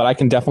 But I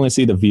can definitely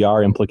see the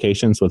VR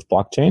implications with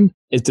blockchain.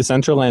 Is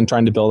Decentraland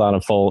trying to build out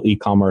a full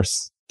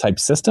e-commerce type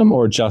system,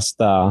 or just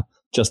the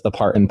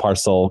part and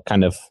parcel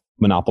kind of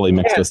monopoly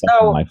mixed with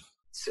Second Life?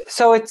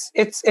 So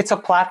it's a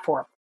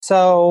platform.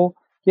 So,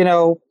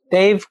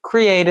 they've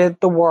created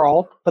the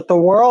world, but the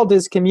world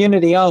is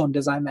community owned,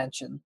 as I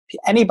mentioned.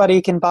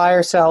 Anybody can buy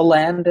or sell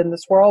land in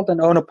this world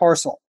and own a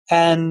parcel.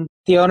 And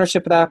the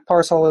ownership of that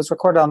parcel is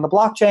recorded on the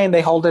blockchain.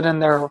 They hold it in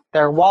their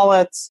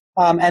wallets.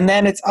 And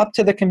then it's up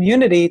to the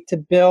community to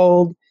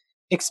build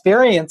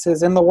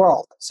experiences in the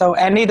world. So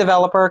any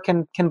developer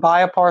can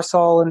buy a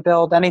parcel and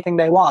build anything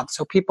they want.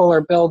 So people are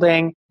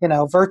building,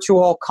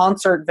 virtual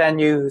concert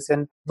venues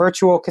and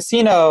virtual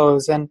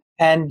casinos and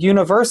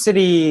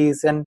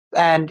universities and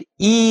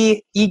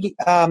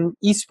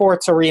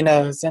esports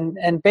arenas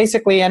and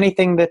basically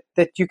anything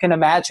that you can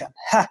imagine.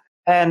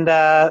 And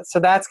so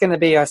that's going to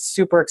be a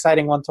super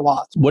exciting one to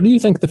watch. What do you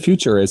think the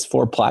future is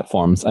for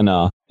platforms in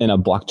a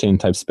blockchain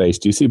type space?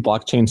 Do you see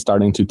blockchain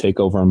starting to take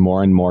over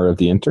more and more of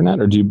the internet,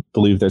 or do you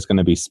believe there's going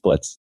to be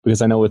splits?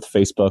 Because I know with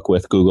Facebook,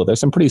 with Google, there's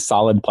some pretty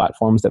solid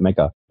platforms that make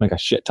a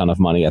shit ton of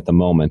money at the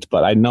moment.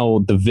 But I know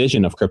the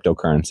vision of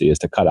cryptocurrency is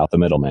to cut out the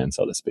middleman,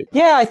 so to speak.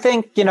 Yeah, I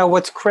think,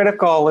 what's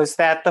critical is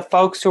that the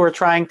folks who are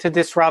trying to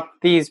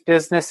disrupt these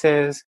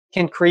businesses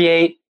can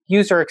create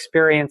user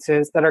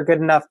experiences that are good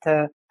enough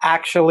to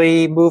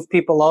actually move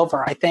people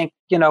over. I think,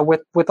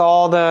 with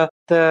all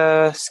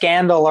the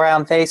scandal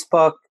around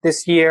Facebook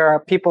this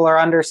year, people are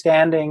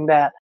understanding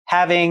that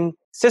having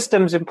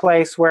systems in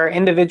place where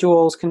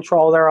individuals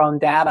control their own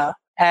data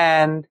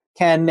and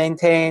can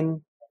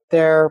maintain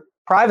their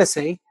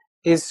privacy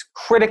is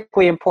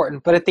critically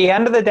important. But at the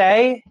end of the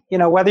day,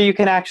 whether you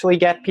can actually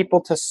get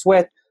people to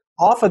switch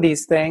off of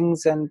these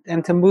things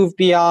and to move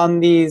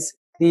beyond these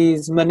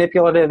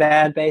manipulative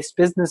ad-based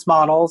business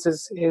models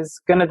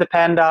is going to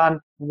depend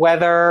on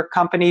whether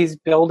companies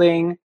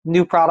building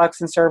new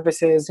products and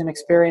services and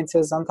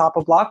experiences on top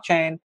of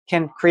blockchain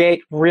can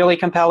create really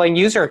compelling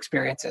user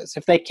experiences.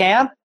 If they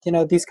can't,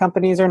 these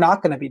companies are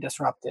not going to be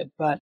disrupted.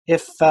 But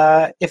if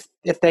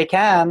they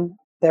can,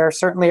 they're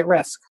certainly at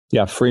risk.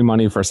 Yeah, free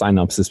money for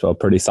signups is a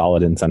pretty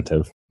solid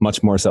incentive,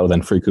 much more so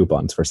than free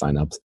coupons for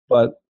signups.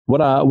 But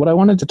what I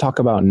wanted to talk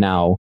about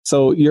now,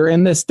 so you're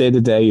in this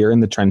day-to-day, you're in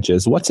the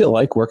trenches. What's it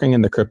like working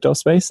in the crypto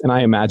space? And I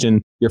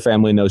imagine your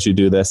family knows you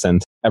do this,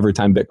 and every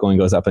time Bitcoin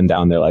goes up and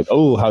down, they're like,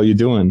 oh, how you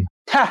doing?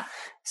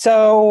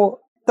 So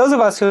those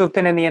of us who have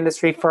been in the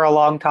industry for a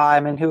long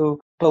time and who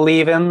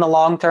believe in the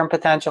long-term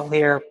potential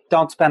here,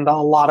 don't spend a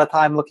lot of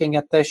time looking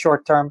at the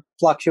short-term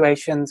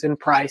fluctuations in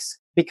price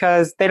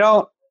because they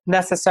don't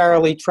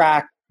necessarily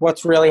track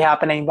what's really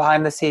happening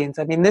behind the scenes.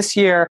 I mean, this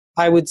year,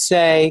 I would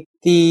say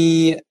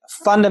the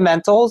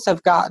fundamentals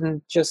have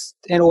gotten just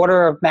an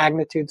order of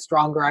magnitude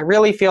stronger. I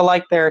really feel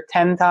like there are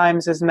 10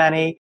 times as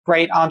many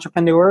great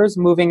entrepreneurs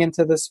moving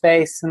into the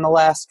space in the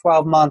last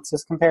 12 months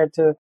as compared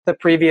to the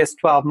previous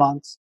 12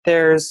 months.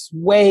 There's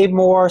way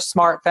more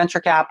smart venture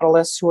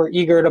capitalists who are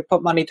eager to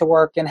put money to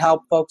work and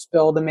help folks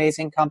build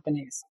amazing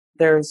companies.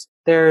 There's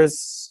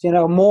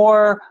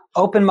more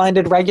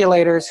open-minded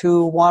regulators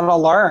who want to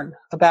learn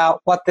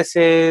about what this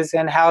is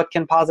and how it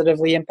can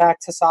positively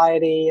impact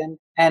society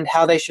and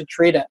how they should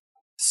treat it.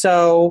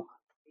 So,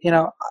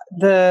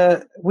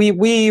 we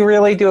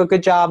really do a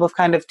good job of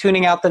kind of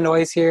tuning out the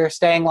noise here,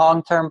 staying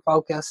long-term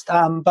focused.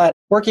 But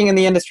working in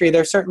the industry,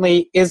 there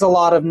certainly is a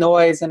lot of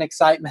noise and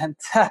excitement,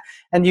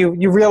 and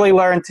you really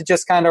learn to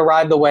just kind of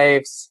ride the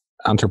waves.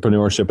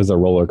 Entrepreneurship is a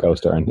roller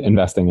coaster, and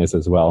investing is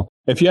as well.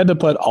 If you had to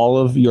put all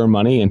of your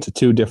money into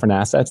two different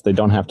assets, they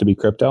don't have to be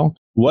crypto,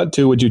 what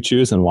two would you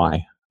choose and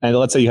why? And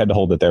let's say you had to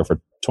hold it there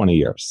for 20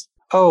 years.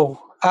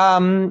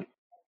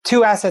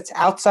 Two assets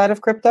outside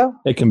of crypto?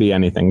 It can be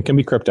anything. It can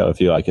be crypto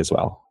if you like as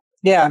well.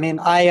 Yeah, I mean,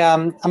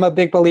 I'm a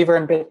big believer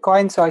in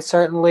Bitcoin, so I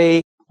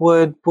certainly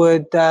would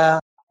put a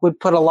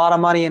lot of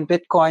money in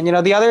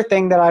Bitcoin. The other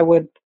thing that I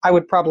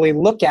would probably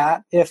look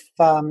at if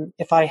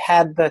I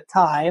had the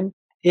time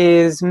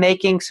is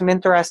making some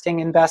interesting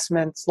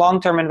investments,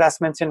 long-term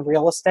investments in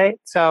real estate.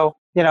 So,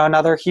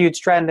 another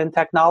huge trend in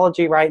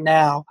technology right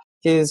now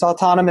is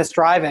autonomous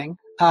driving.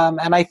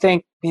 And I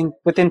think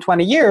within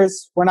 20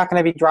 years, we're not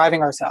going to be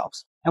driving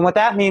ourselves. And what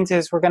that means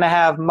is we're going to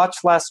have much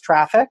less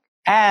traffic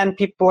and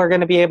people are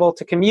going to be able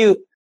to commute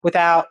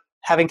without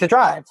having to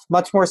drive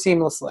much more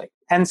seamlessly.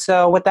 And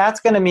so what that's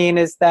going to mean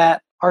is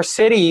that our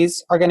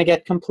cities are going to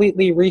get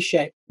completely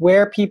reshaped.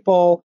 Where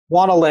people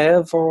want to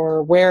live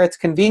or where it's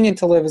convenient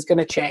to live is going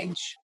to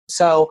change.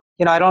 So,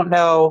 I don't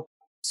know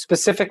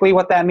specifically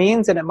what that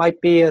means, and it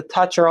might be a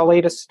touch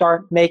early to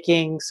start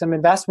making some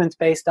investments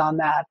based on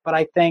that. But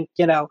I think,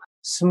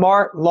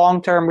 smart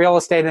long-term real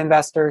estate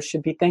investors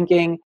should be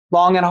thinking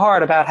long and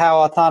hard about how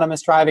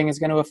autonomous driving is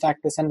going to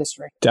affect this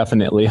industry.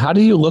 Definitely. How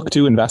do you look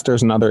to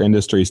investors in other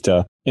industries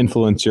to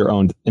influence your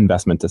own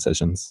investment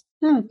decisions?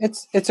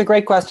 It's a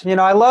great question.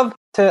 I love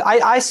to,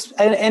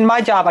 in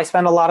my job, I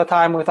spend a lot of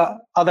time with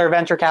other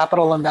venture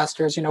capital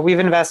investors. We've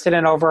invested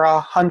in over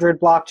 100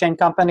 blockchain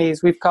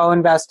companies. We've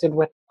co-invested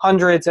with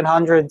hundreds and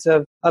hundreds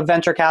of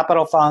venture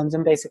capital funds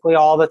and basically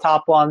all the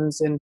top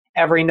ones in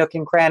every nook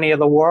and cranny of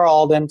the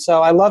world. And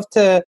so I love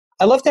to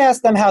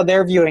ask them how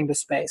they're viewing the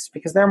space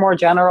because they're more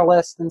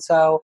generalist. And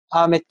so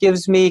it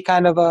gives me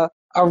kind of a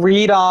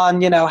read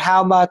on,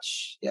 how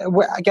much,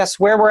 I guess,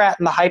 where we're at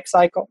in the hype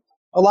cycle.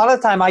 A lot of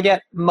the time I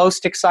get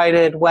most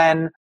excited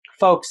when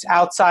folks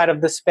outside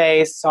of the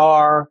space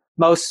are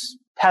most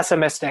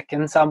pessimistic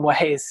in some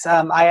ways.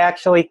 I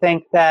actually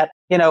think that,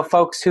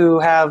 folks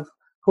who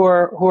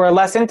are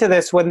less into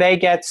this, when they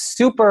get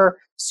super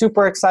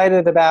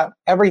excited about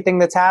everything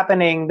that's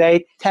happening,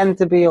 they tend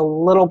to be a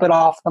little bit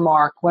off the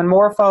mark. When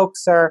more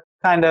folks are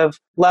kind of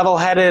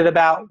level-headed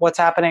about what's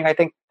happening, I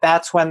think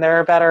that's when there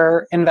are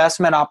better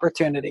investment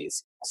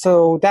opportunities.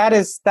 So that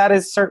is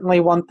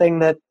certainly one thing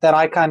that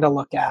I kind of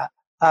look at.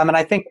 And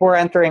I think we're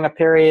entering a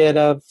period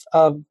of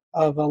a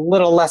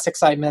little less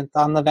excitement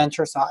on the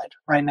venture side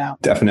right now.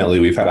 Definitely.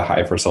 We've had a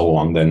high for so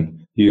long,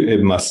 then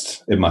it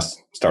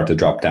must start to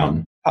drop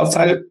down.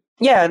 Outside of...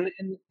 Yeah,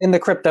 in the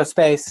crypto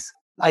space,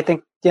 I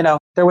think,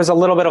 there was a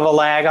little bit of a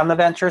lag on the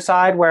venture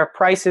side where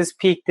prices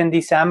peaked in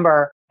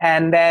December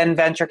and then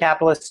venture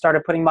capitalists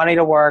started putting money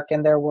to work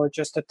and there were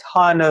just a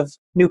ton of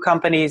new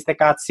companies that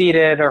got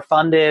seeded or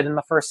funded in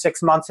the first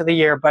 6 months of the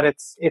year, but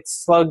it's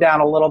slowed down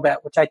a little bit,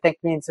 which I think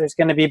means there's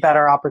going to be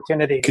better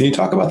opportunities. Can you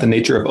talk about the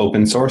nature of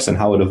open source and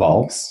how it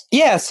evolves?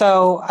 Yeah,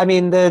 so I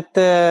mean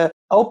the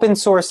open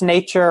source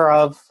nature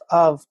of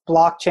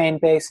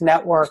blockchain-based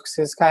networks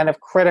is kind of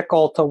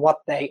critical to what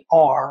they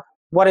are.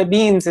 What it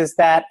means is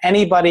that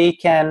anybody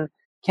can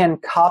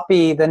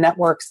copy the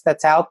networks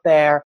that's out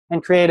there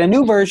and create a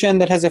new version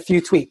that has a few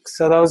tweaks.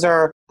 So those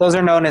are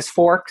known as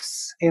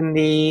forks in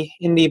the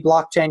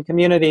blockchain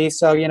community.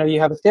 So, you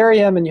have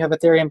Ethereum and you have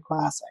Ethereum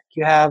Classic.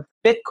 You have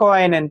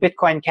Bitcoin and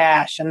Bitcoin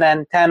Cash, and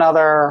then 10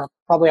 other,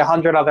 probably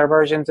 100 other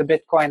versions of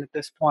Bitcoin at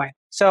this point.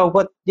 So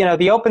what,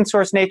 the open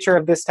source nature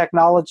of this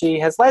technology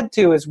has led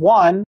to is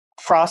one,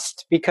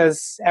 trust,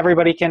 because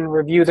everybody can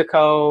review the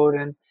code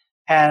and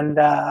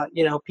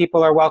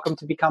people are welcome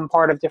to become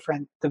part of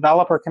different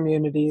developer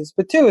communities.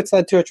 But two, it's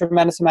led to a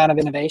tremendous amount of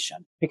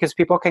innovation because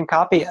people can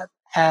copy it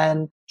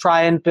and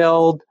try and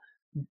build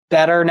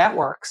better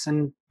networks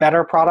and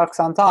better products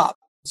on top.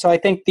 So I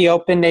think the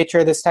open nature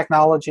of this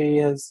technology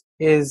has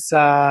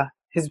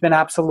been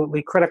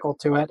absolutely critical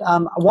to it.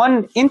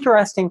 One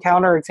interesting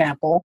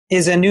counterexample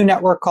is a new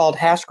network called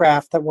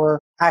Hashgraph that we're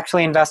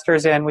actually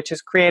investors in, which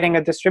is creating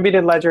a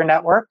distributed ledger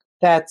network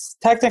that's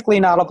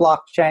technically not a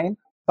blockchain,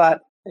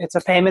 but it's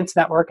a payments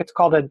network. It's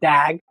called a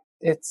DAG.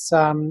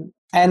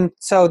 And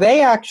so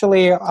they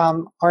actually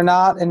are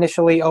not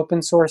initially open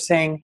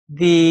sourcing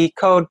the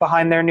code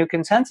behind their new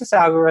consensus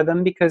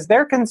algorithm, because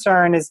their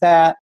concern is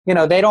that,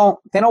 they don't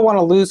want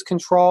to lose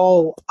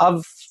control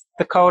of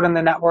the code in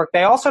the network.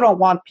 They also don't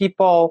want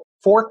people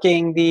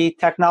forking the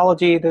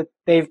technology that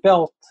they've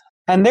built.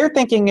 And their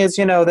thinking is,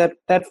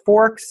 that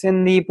forks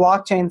in the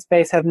blockchain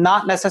space have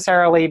not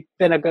necessarily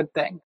been a good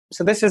thing.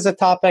 So this is a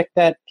topic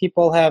that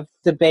people have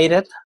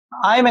debated.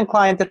 I'm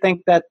inclined to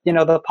think that,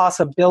 the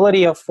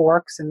possibility of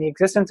forks and the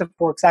existence of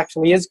forks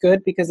actually is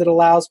good, because it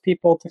allows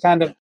people to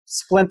kind of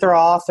splinter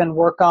off and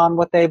work on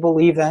what they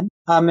believe in,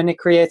 and it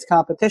creates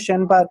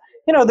competition. But,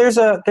 there's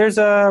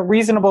a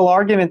reasonable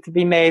argument to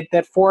be made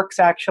that forks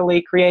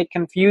actually create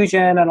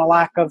confusion and a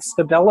lack of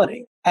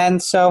stability.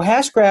 And so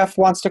Hashgraph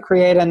wants to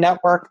create a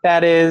network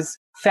that is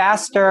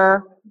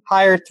faster,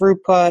 higher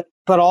throughput,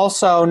 but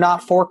also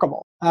not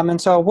forkable.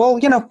 And so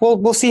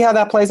we'll see how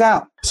that plays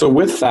out. So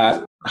with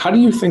that, how do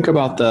you think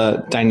about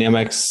the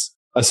dynamics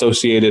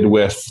associated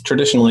with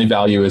traditionally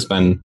value has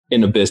been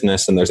in a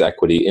business and there's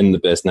equity in the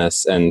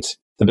business, and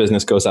the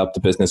business goes up, the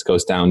business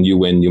goes down, you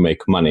win, you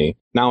make money.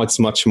 Now it's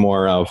much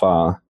more of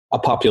a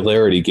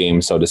popularity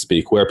game, so to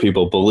speak, where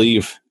people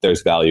believe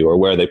there's value, or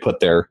where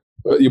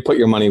you put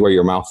your money where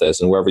your mouth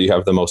is, and wherever you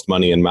have the most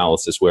money and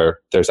mouths is where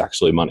there's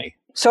actually money.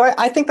 So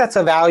I think that's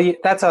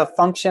a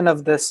function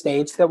of the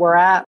stage that we're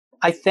at.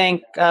 I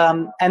think,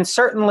 and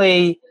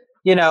certainly,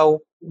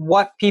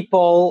 what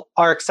people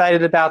are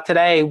excited about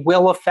today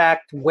will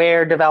affect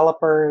where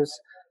developers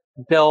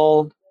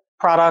build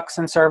products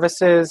and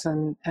services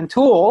and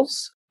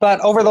tools. But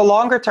over the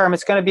longer term,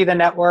 it's going to be the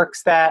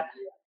networks that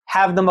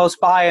have the most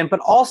buy-in, but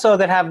also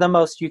that have the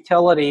most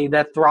utility,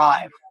 that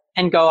thrive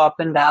and go up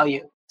in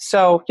value.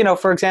 So,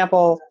 for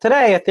example,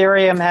 today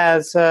Ethereum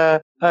has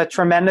a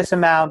tremendous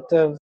amount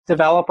of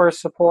developer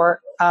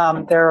support.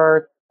 There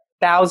are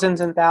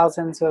thousands and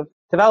thousands of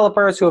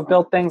developers who have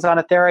built things on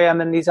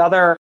Ethereum, and these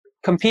other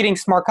competing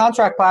smart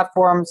contract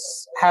platforms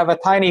have a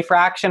tiny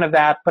fraction of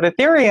that. But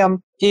Ethereum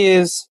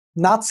is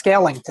not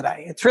scaling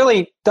today. It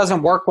really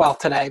doesn't work well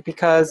today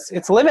because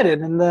it's limited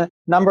in the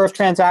number of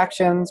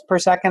transactions per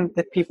second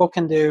that people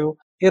can do.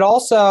 It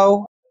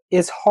also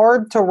is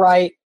hard to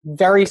write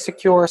very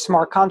secure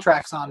smart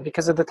contracts on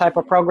because of the type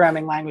of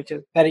programming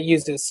languages that it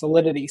uses,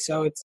 Solidity.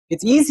 So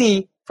it's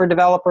easy for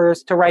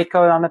developers to write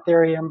code on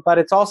Ethereum, but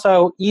it's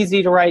also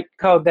easy to write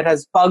code that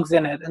has bugs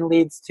in it and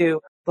leads to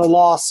the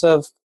loss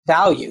of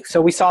value.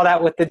 So we saw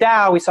that with the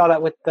DAO, we saw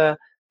that with the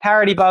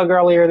parity bug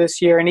earlier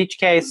this year. In each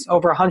case,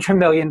 over $100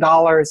 million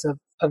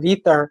of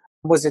Ether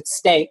was at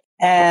stake.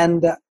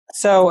 And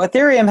so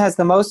Ethereum has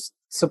the most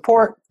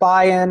support,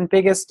 buy-in,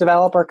 biggest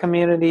developer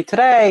community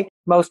today,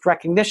 most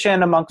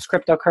recognition amongst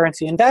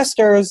cryptocurrency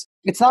investors.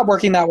 It's not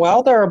working that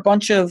well. There are a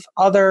bunch of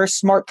other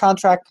smart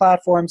contract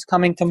platforms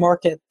coming to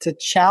market to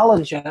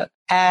challenge it,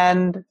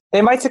 and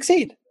they might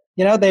succeed.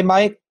 They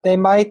might.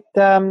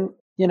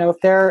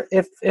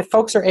 If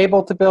folks are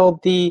able to build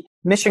the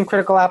mission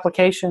critical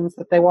applications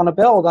that they want to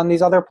build on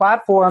these other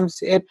platforms,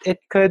 it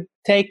could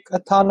take a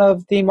ton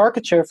of the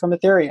market share from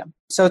Ethereum.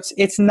 So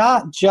it's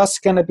not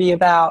just going to be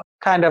about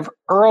kind of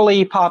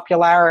early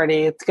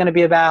popularity. It's going to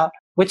be about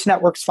which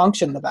networks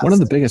function the best. One of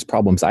the biggest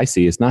problems I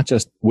see is not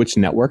just which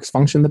networks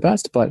function the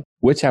best, but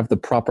which have the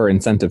proper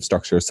incentive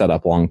structure set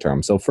up long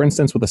term. So for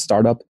instance, with a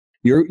startup,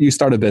 you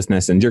start a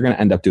business and you're going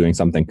to end up doing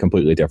something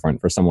completely different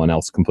for someone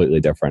else completely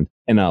different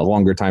in a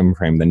longer time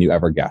frame than you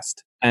ever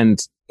guessed.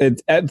 And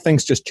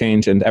things just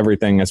change, and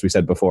everything, as we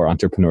said before,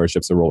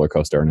 entrepreneurship's a roller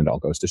coaster and it all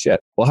goes to shit.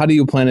 Well, how do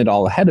you plan it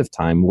all ahead of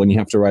time when you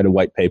have to write a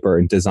white paper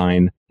and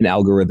design an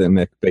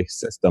algorithmic-based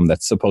system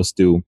that's supposed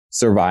to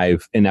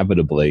survive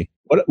inevitably?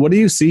 What do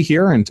you see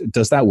here, and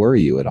does that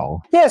worry you at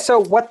all? Yeah,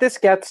 so what this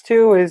gets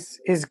to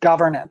is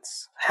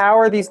governance. How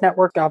are these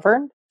networks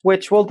governed,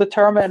 which will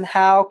determine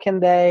how can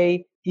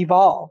they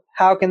evolve,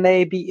 how can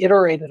they be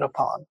iterated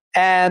upon.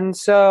 And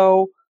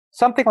so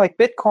something like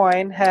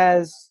Bitcoin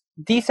has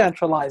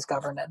decentralized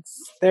governance.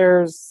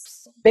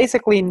 There's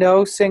basically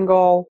no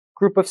single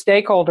group of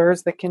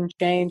stakeholders that can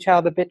change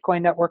how the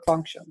Bitcoin network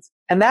functions.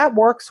 And that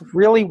works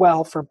really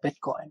well for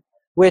Bitcoin,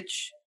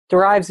 which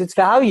derives its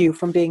value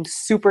from being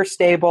super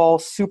stable,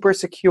 super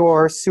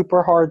secure,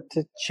 super hard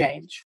to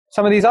change.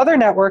 Some of these other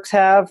networks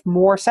have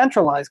more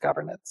centralized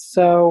governance.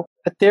 So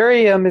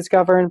Ethereum is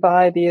governed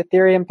by the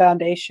Ethereum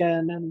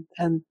Foundation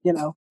and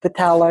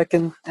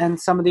Vitalik and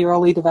some of the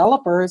early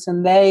developers,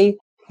 and they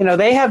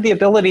have the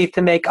ability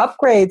to make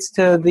upgrades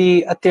to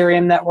the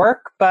Ethereum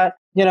network, but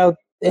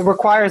it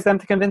requires them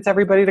to convince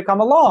everybody to come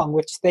along,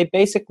 which they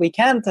basically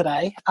can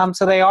today.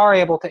 So they are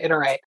able to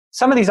iterate.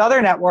 Some of these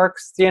other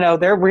networks, they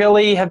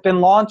really have been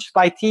launched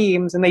by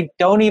teams and they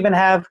don't even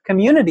have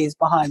communities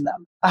behind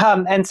them.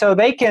 And so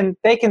they can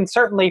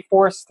certainly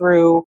force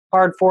through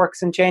hard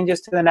forks and changes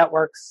to the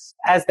networks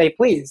as they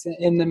please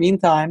in the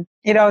meantime.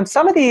 And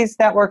some of these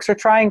networks are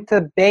trying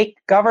to bake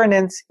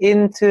governance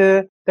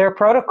into their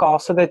protocol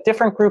so that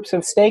different groups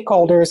of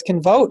stakeholders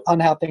can vote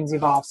on how things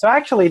evolve. So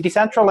actually,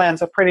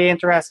 Decentraland's a pretty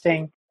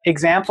interesting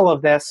example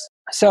of this.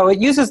 So it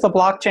uses the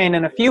blockchain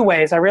in a few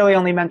ways. I really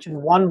only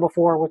mentioned one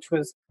before, which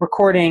was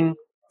recording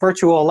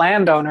virtual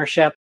land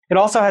ownership. It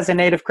also has a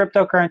native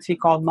cryptocurrency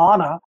called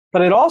Mana,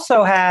 but it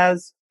also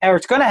has, or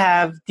it's going to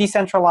have,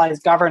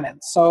 decentralized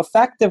governance. So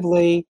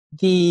effectively,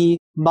 the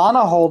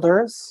Mana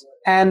holders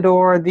and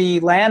or the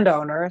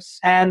landowners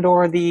and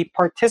or the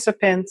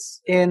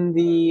participants in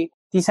the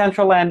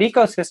decentralized land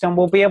ecosystem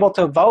will be able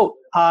to vote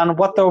on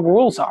what the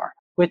rules are,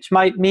 which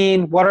might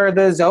mean what are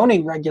the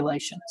zoning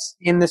regulations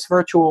in this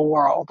virtual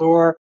world,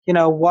 or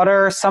what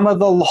are some of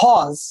the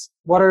laws,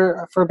 what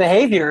are for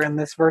behavior in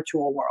this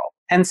virtual world.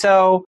 And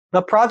so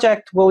the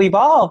project will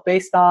evolve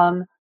based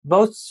on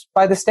votes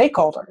by the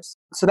stakeholders.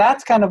 So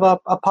that's kind of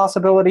a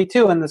possibility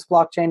too in this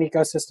blockchain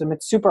ecosystem.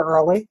 It's super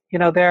early.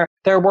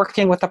 They're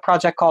working with a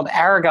project called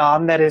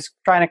Aragon that is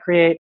trying to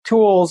create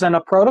tools and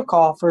a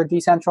protocol for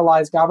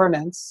decentralized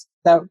governance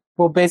that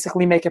will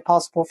basically make it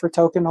possible for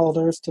token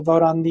holders to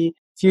vote on the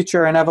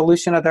future and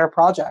evolution of their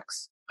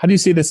projects. How do you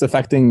see this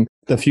affecting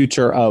the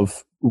future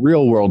of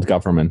real world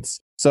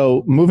governments?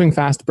 So moving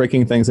fast,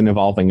 breaking things and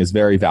evolving is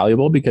very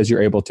valuable because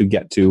you're able to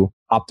get to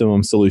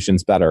optimum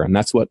solutions better. And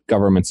that's what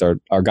governments are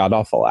god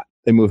awful at.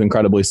 They move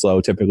incredibly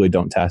slow, typically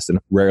don't test, and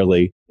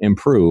rarely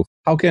improve.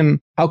 How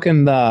can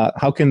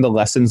the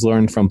lessons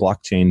learned from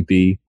blockchain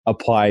be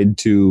applied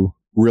to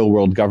real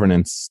world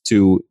governance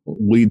to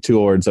lead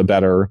towards a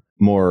better,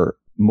 more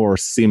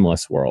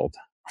seamless world?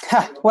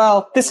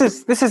 Well, this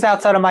is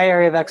outside of my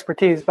area of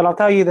expertise, but I'll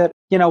tell you that,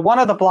 one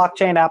of the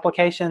blockchain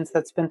applications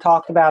that's been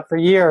talked about for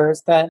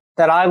years that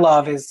I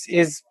love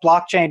is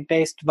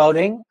blockchain-based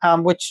voting,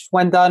 which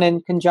when done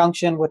in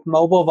conjunction with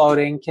mobile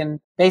voting can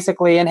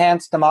basically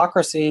enhance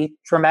democracy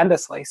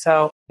tremendously.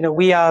 So,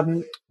 we've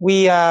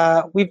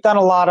done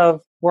a lot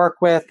of work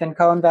with and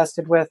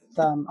co-invested with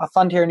a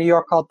fund here in New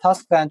York called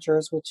Tusk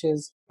Ventures, which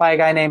is by a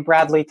guy named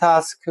Bradley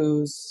Tusk,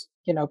 who's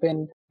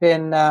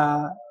been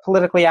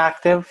politically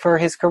active for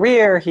his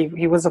career.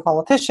 He was a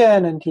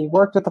politician and he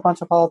worked with a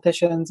bunch of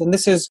politicians. And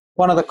this is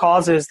one of the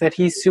causes that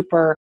he's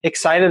super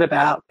excited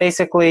about,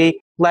 basically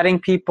letting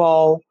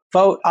people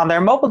vote on their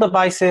mobile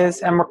devices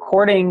and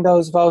recording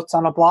those votes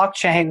on a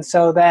blockchain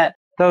so that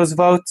those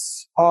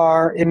votes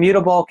are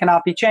immutable,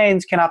 cannot be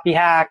changed, cannot be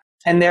hacked,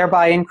 and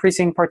thereby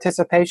increasing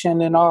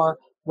participation in our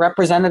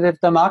representative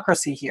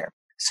democracy here.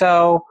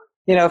 So,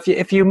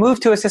 if you move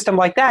to a system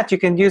like that, you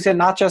can use it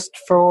not just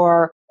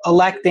for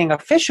electing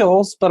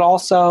officials, but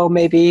also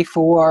maybe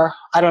for,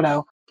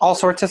 all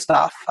sorts of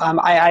stuff.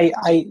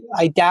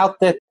 I doubt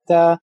that,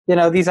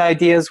 these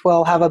ideas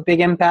will have a big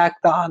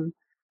impact on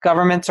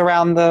governments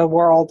around the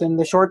world in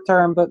the short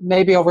term, but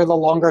maybe over the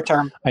longer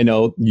term. I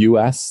know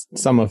US,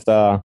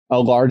 a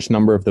large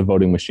number of the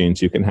voting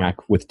machines you can hack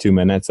with 2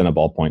 minutes and a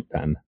ballpoint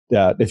pen.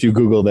 If you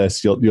Google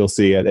this, you'll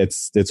see it.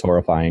 It's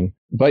horrifying.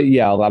 But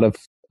yeah, a lot of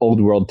old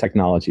world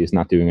technology is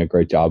not doing a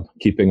great job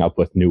keeping up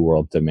with new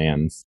world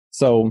demands.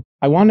 So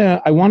I want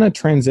to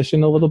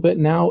transition a little bit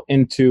now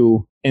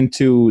into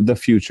the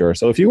future.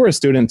 So if you were a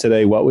student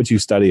today, what would you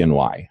study and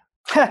why?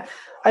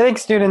 I think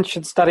students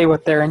should study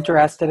what they're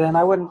interested in.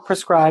 I wouldn't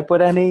prescribe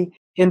what any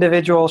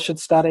individual should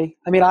study.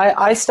 I mean,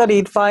 I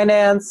studied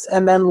finance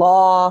and then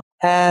law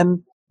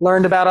and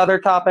learned about other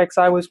topics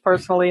I was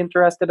personally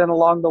interested in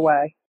along the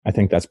way. I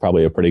think that's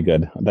probably a pretty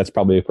good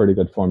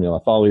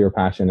formula. Follow your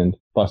passion and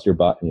bust your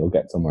butt and you'll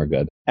get somewhere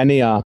good.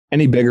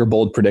 Any bigger,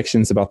 bold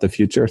predictions about the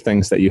future,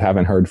 things that you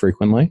haven't heard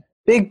frequently?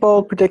 Big,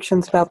 bold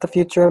predictions about the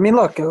future. I mean,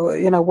 look,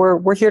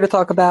 we're here to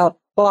talk about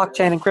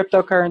blockchain and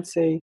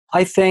cryptocurrency.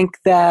 I think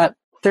that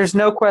there's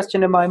no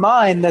question in my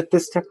mind that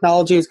this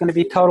technology is going to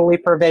be totally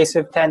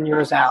pervasive 10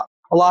 years out.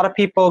 A lot of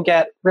people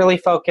get really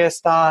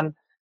focused on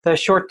the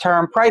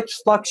short-term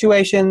price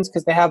fluctuations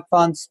because they have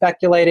fun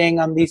speculating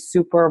on these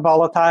super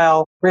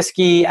volatile,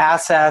 risky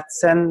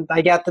assets. And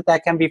I get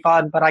that can be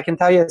fun, but I can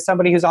tell you as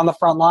somebody who's on the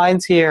front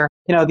lines here,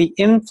 the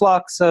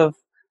influx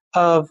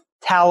of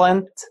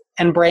talent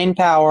and brain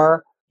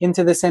power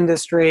into this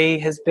industry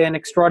has been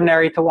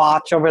extraordinary to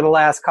watch over the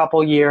last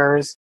couple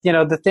years.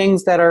 The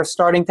things that are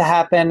starting to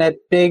happen at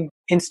big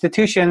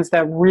institutions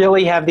that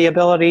really have the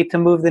ability to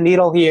move the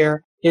needle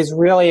here is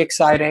really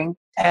exciting.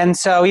 And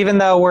so even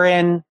though we're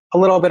in a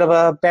little bit of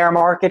a bear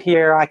market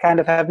here, I kind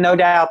of have no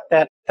doubt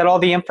that all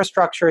the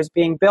infrastructure is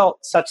being built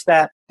such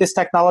that this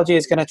technology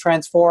is going to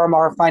transform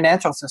our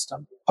financial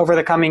system over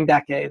the coming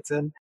decades.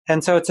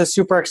 And so it's a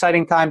super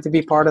exciting time to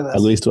be part of this.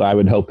 At least I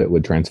would hope it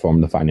would transform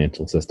the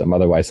financial system.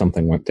 Otherwise,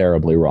 something went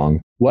terribly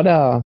wrong.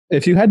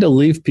 If you had to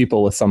leave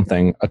people with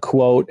something, a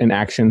quote, an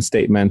action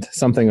statement,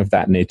 something of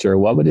that nature,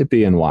 what would it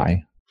be and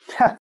why?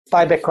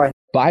 Buy Bitcoin.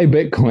 Buy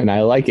Bitcoin.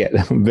 I like it.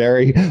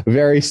 Very,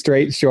 very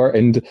straight, short,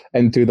 and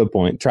to the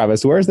point.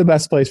 Travis, where's the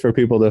best place for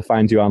people to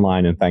find you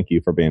online? And thank you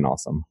for being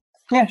awesome.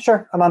 Yeah,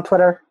 sure. I'm on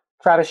Twitter.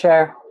 Travis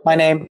Scher. My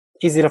name,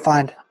 easy to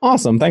find.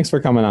 Awesome. Thanks for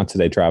coming on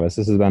today, Travis.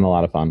 This has been a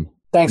lot of fun.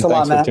 Thanks a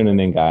lot, man. Thanks for tuning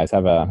in, guys.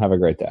 Have a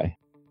great day.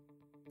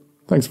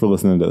 Thanks for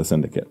listening to The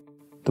Syndicate,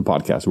 the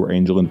podcast where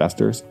angel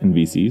investors and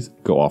VCs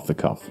go off the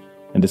cuff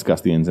and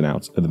discuss the ins and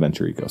outs of the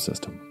venture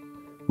ecosystem.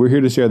 We're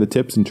here to share the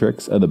tips and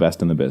tricks of the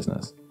best in the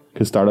business,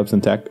 because startups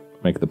and tech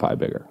make the pie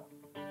bigger.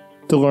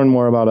 To learn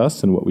more about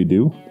us and what we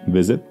do,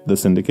 visit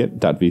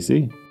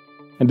thesyndicate.vc.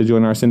 And to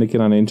join our syndicate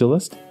on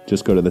AngelList,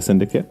 just go to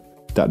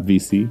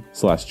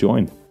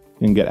thesyndicate.vc/join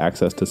and get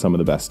access to some of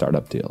the best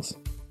startup deals.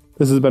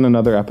 This has been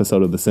another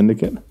episode of The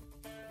Syndicate.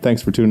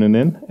 Thanks for tuning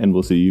in, and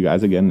we'll see you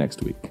guys again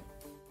next week.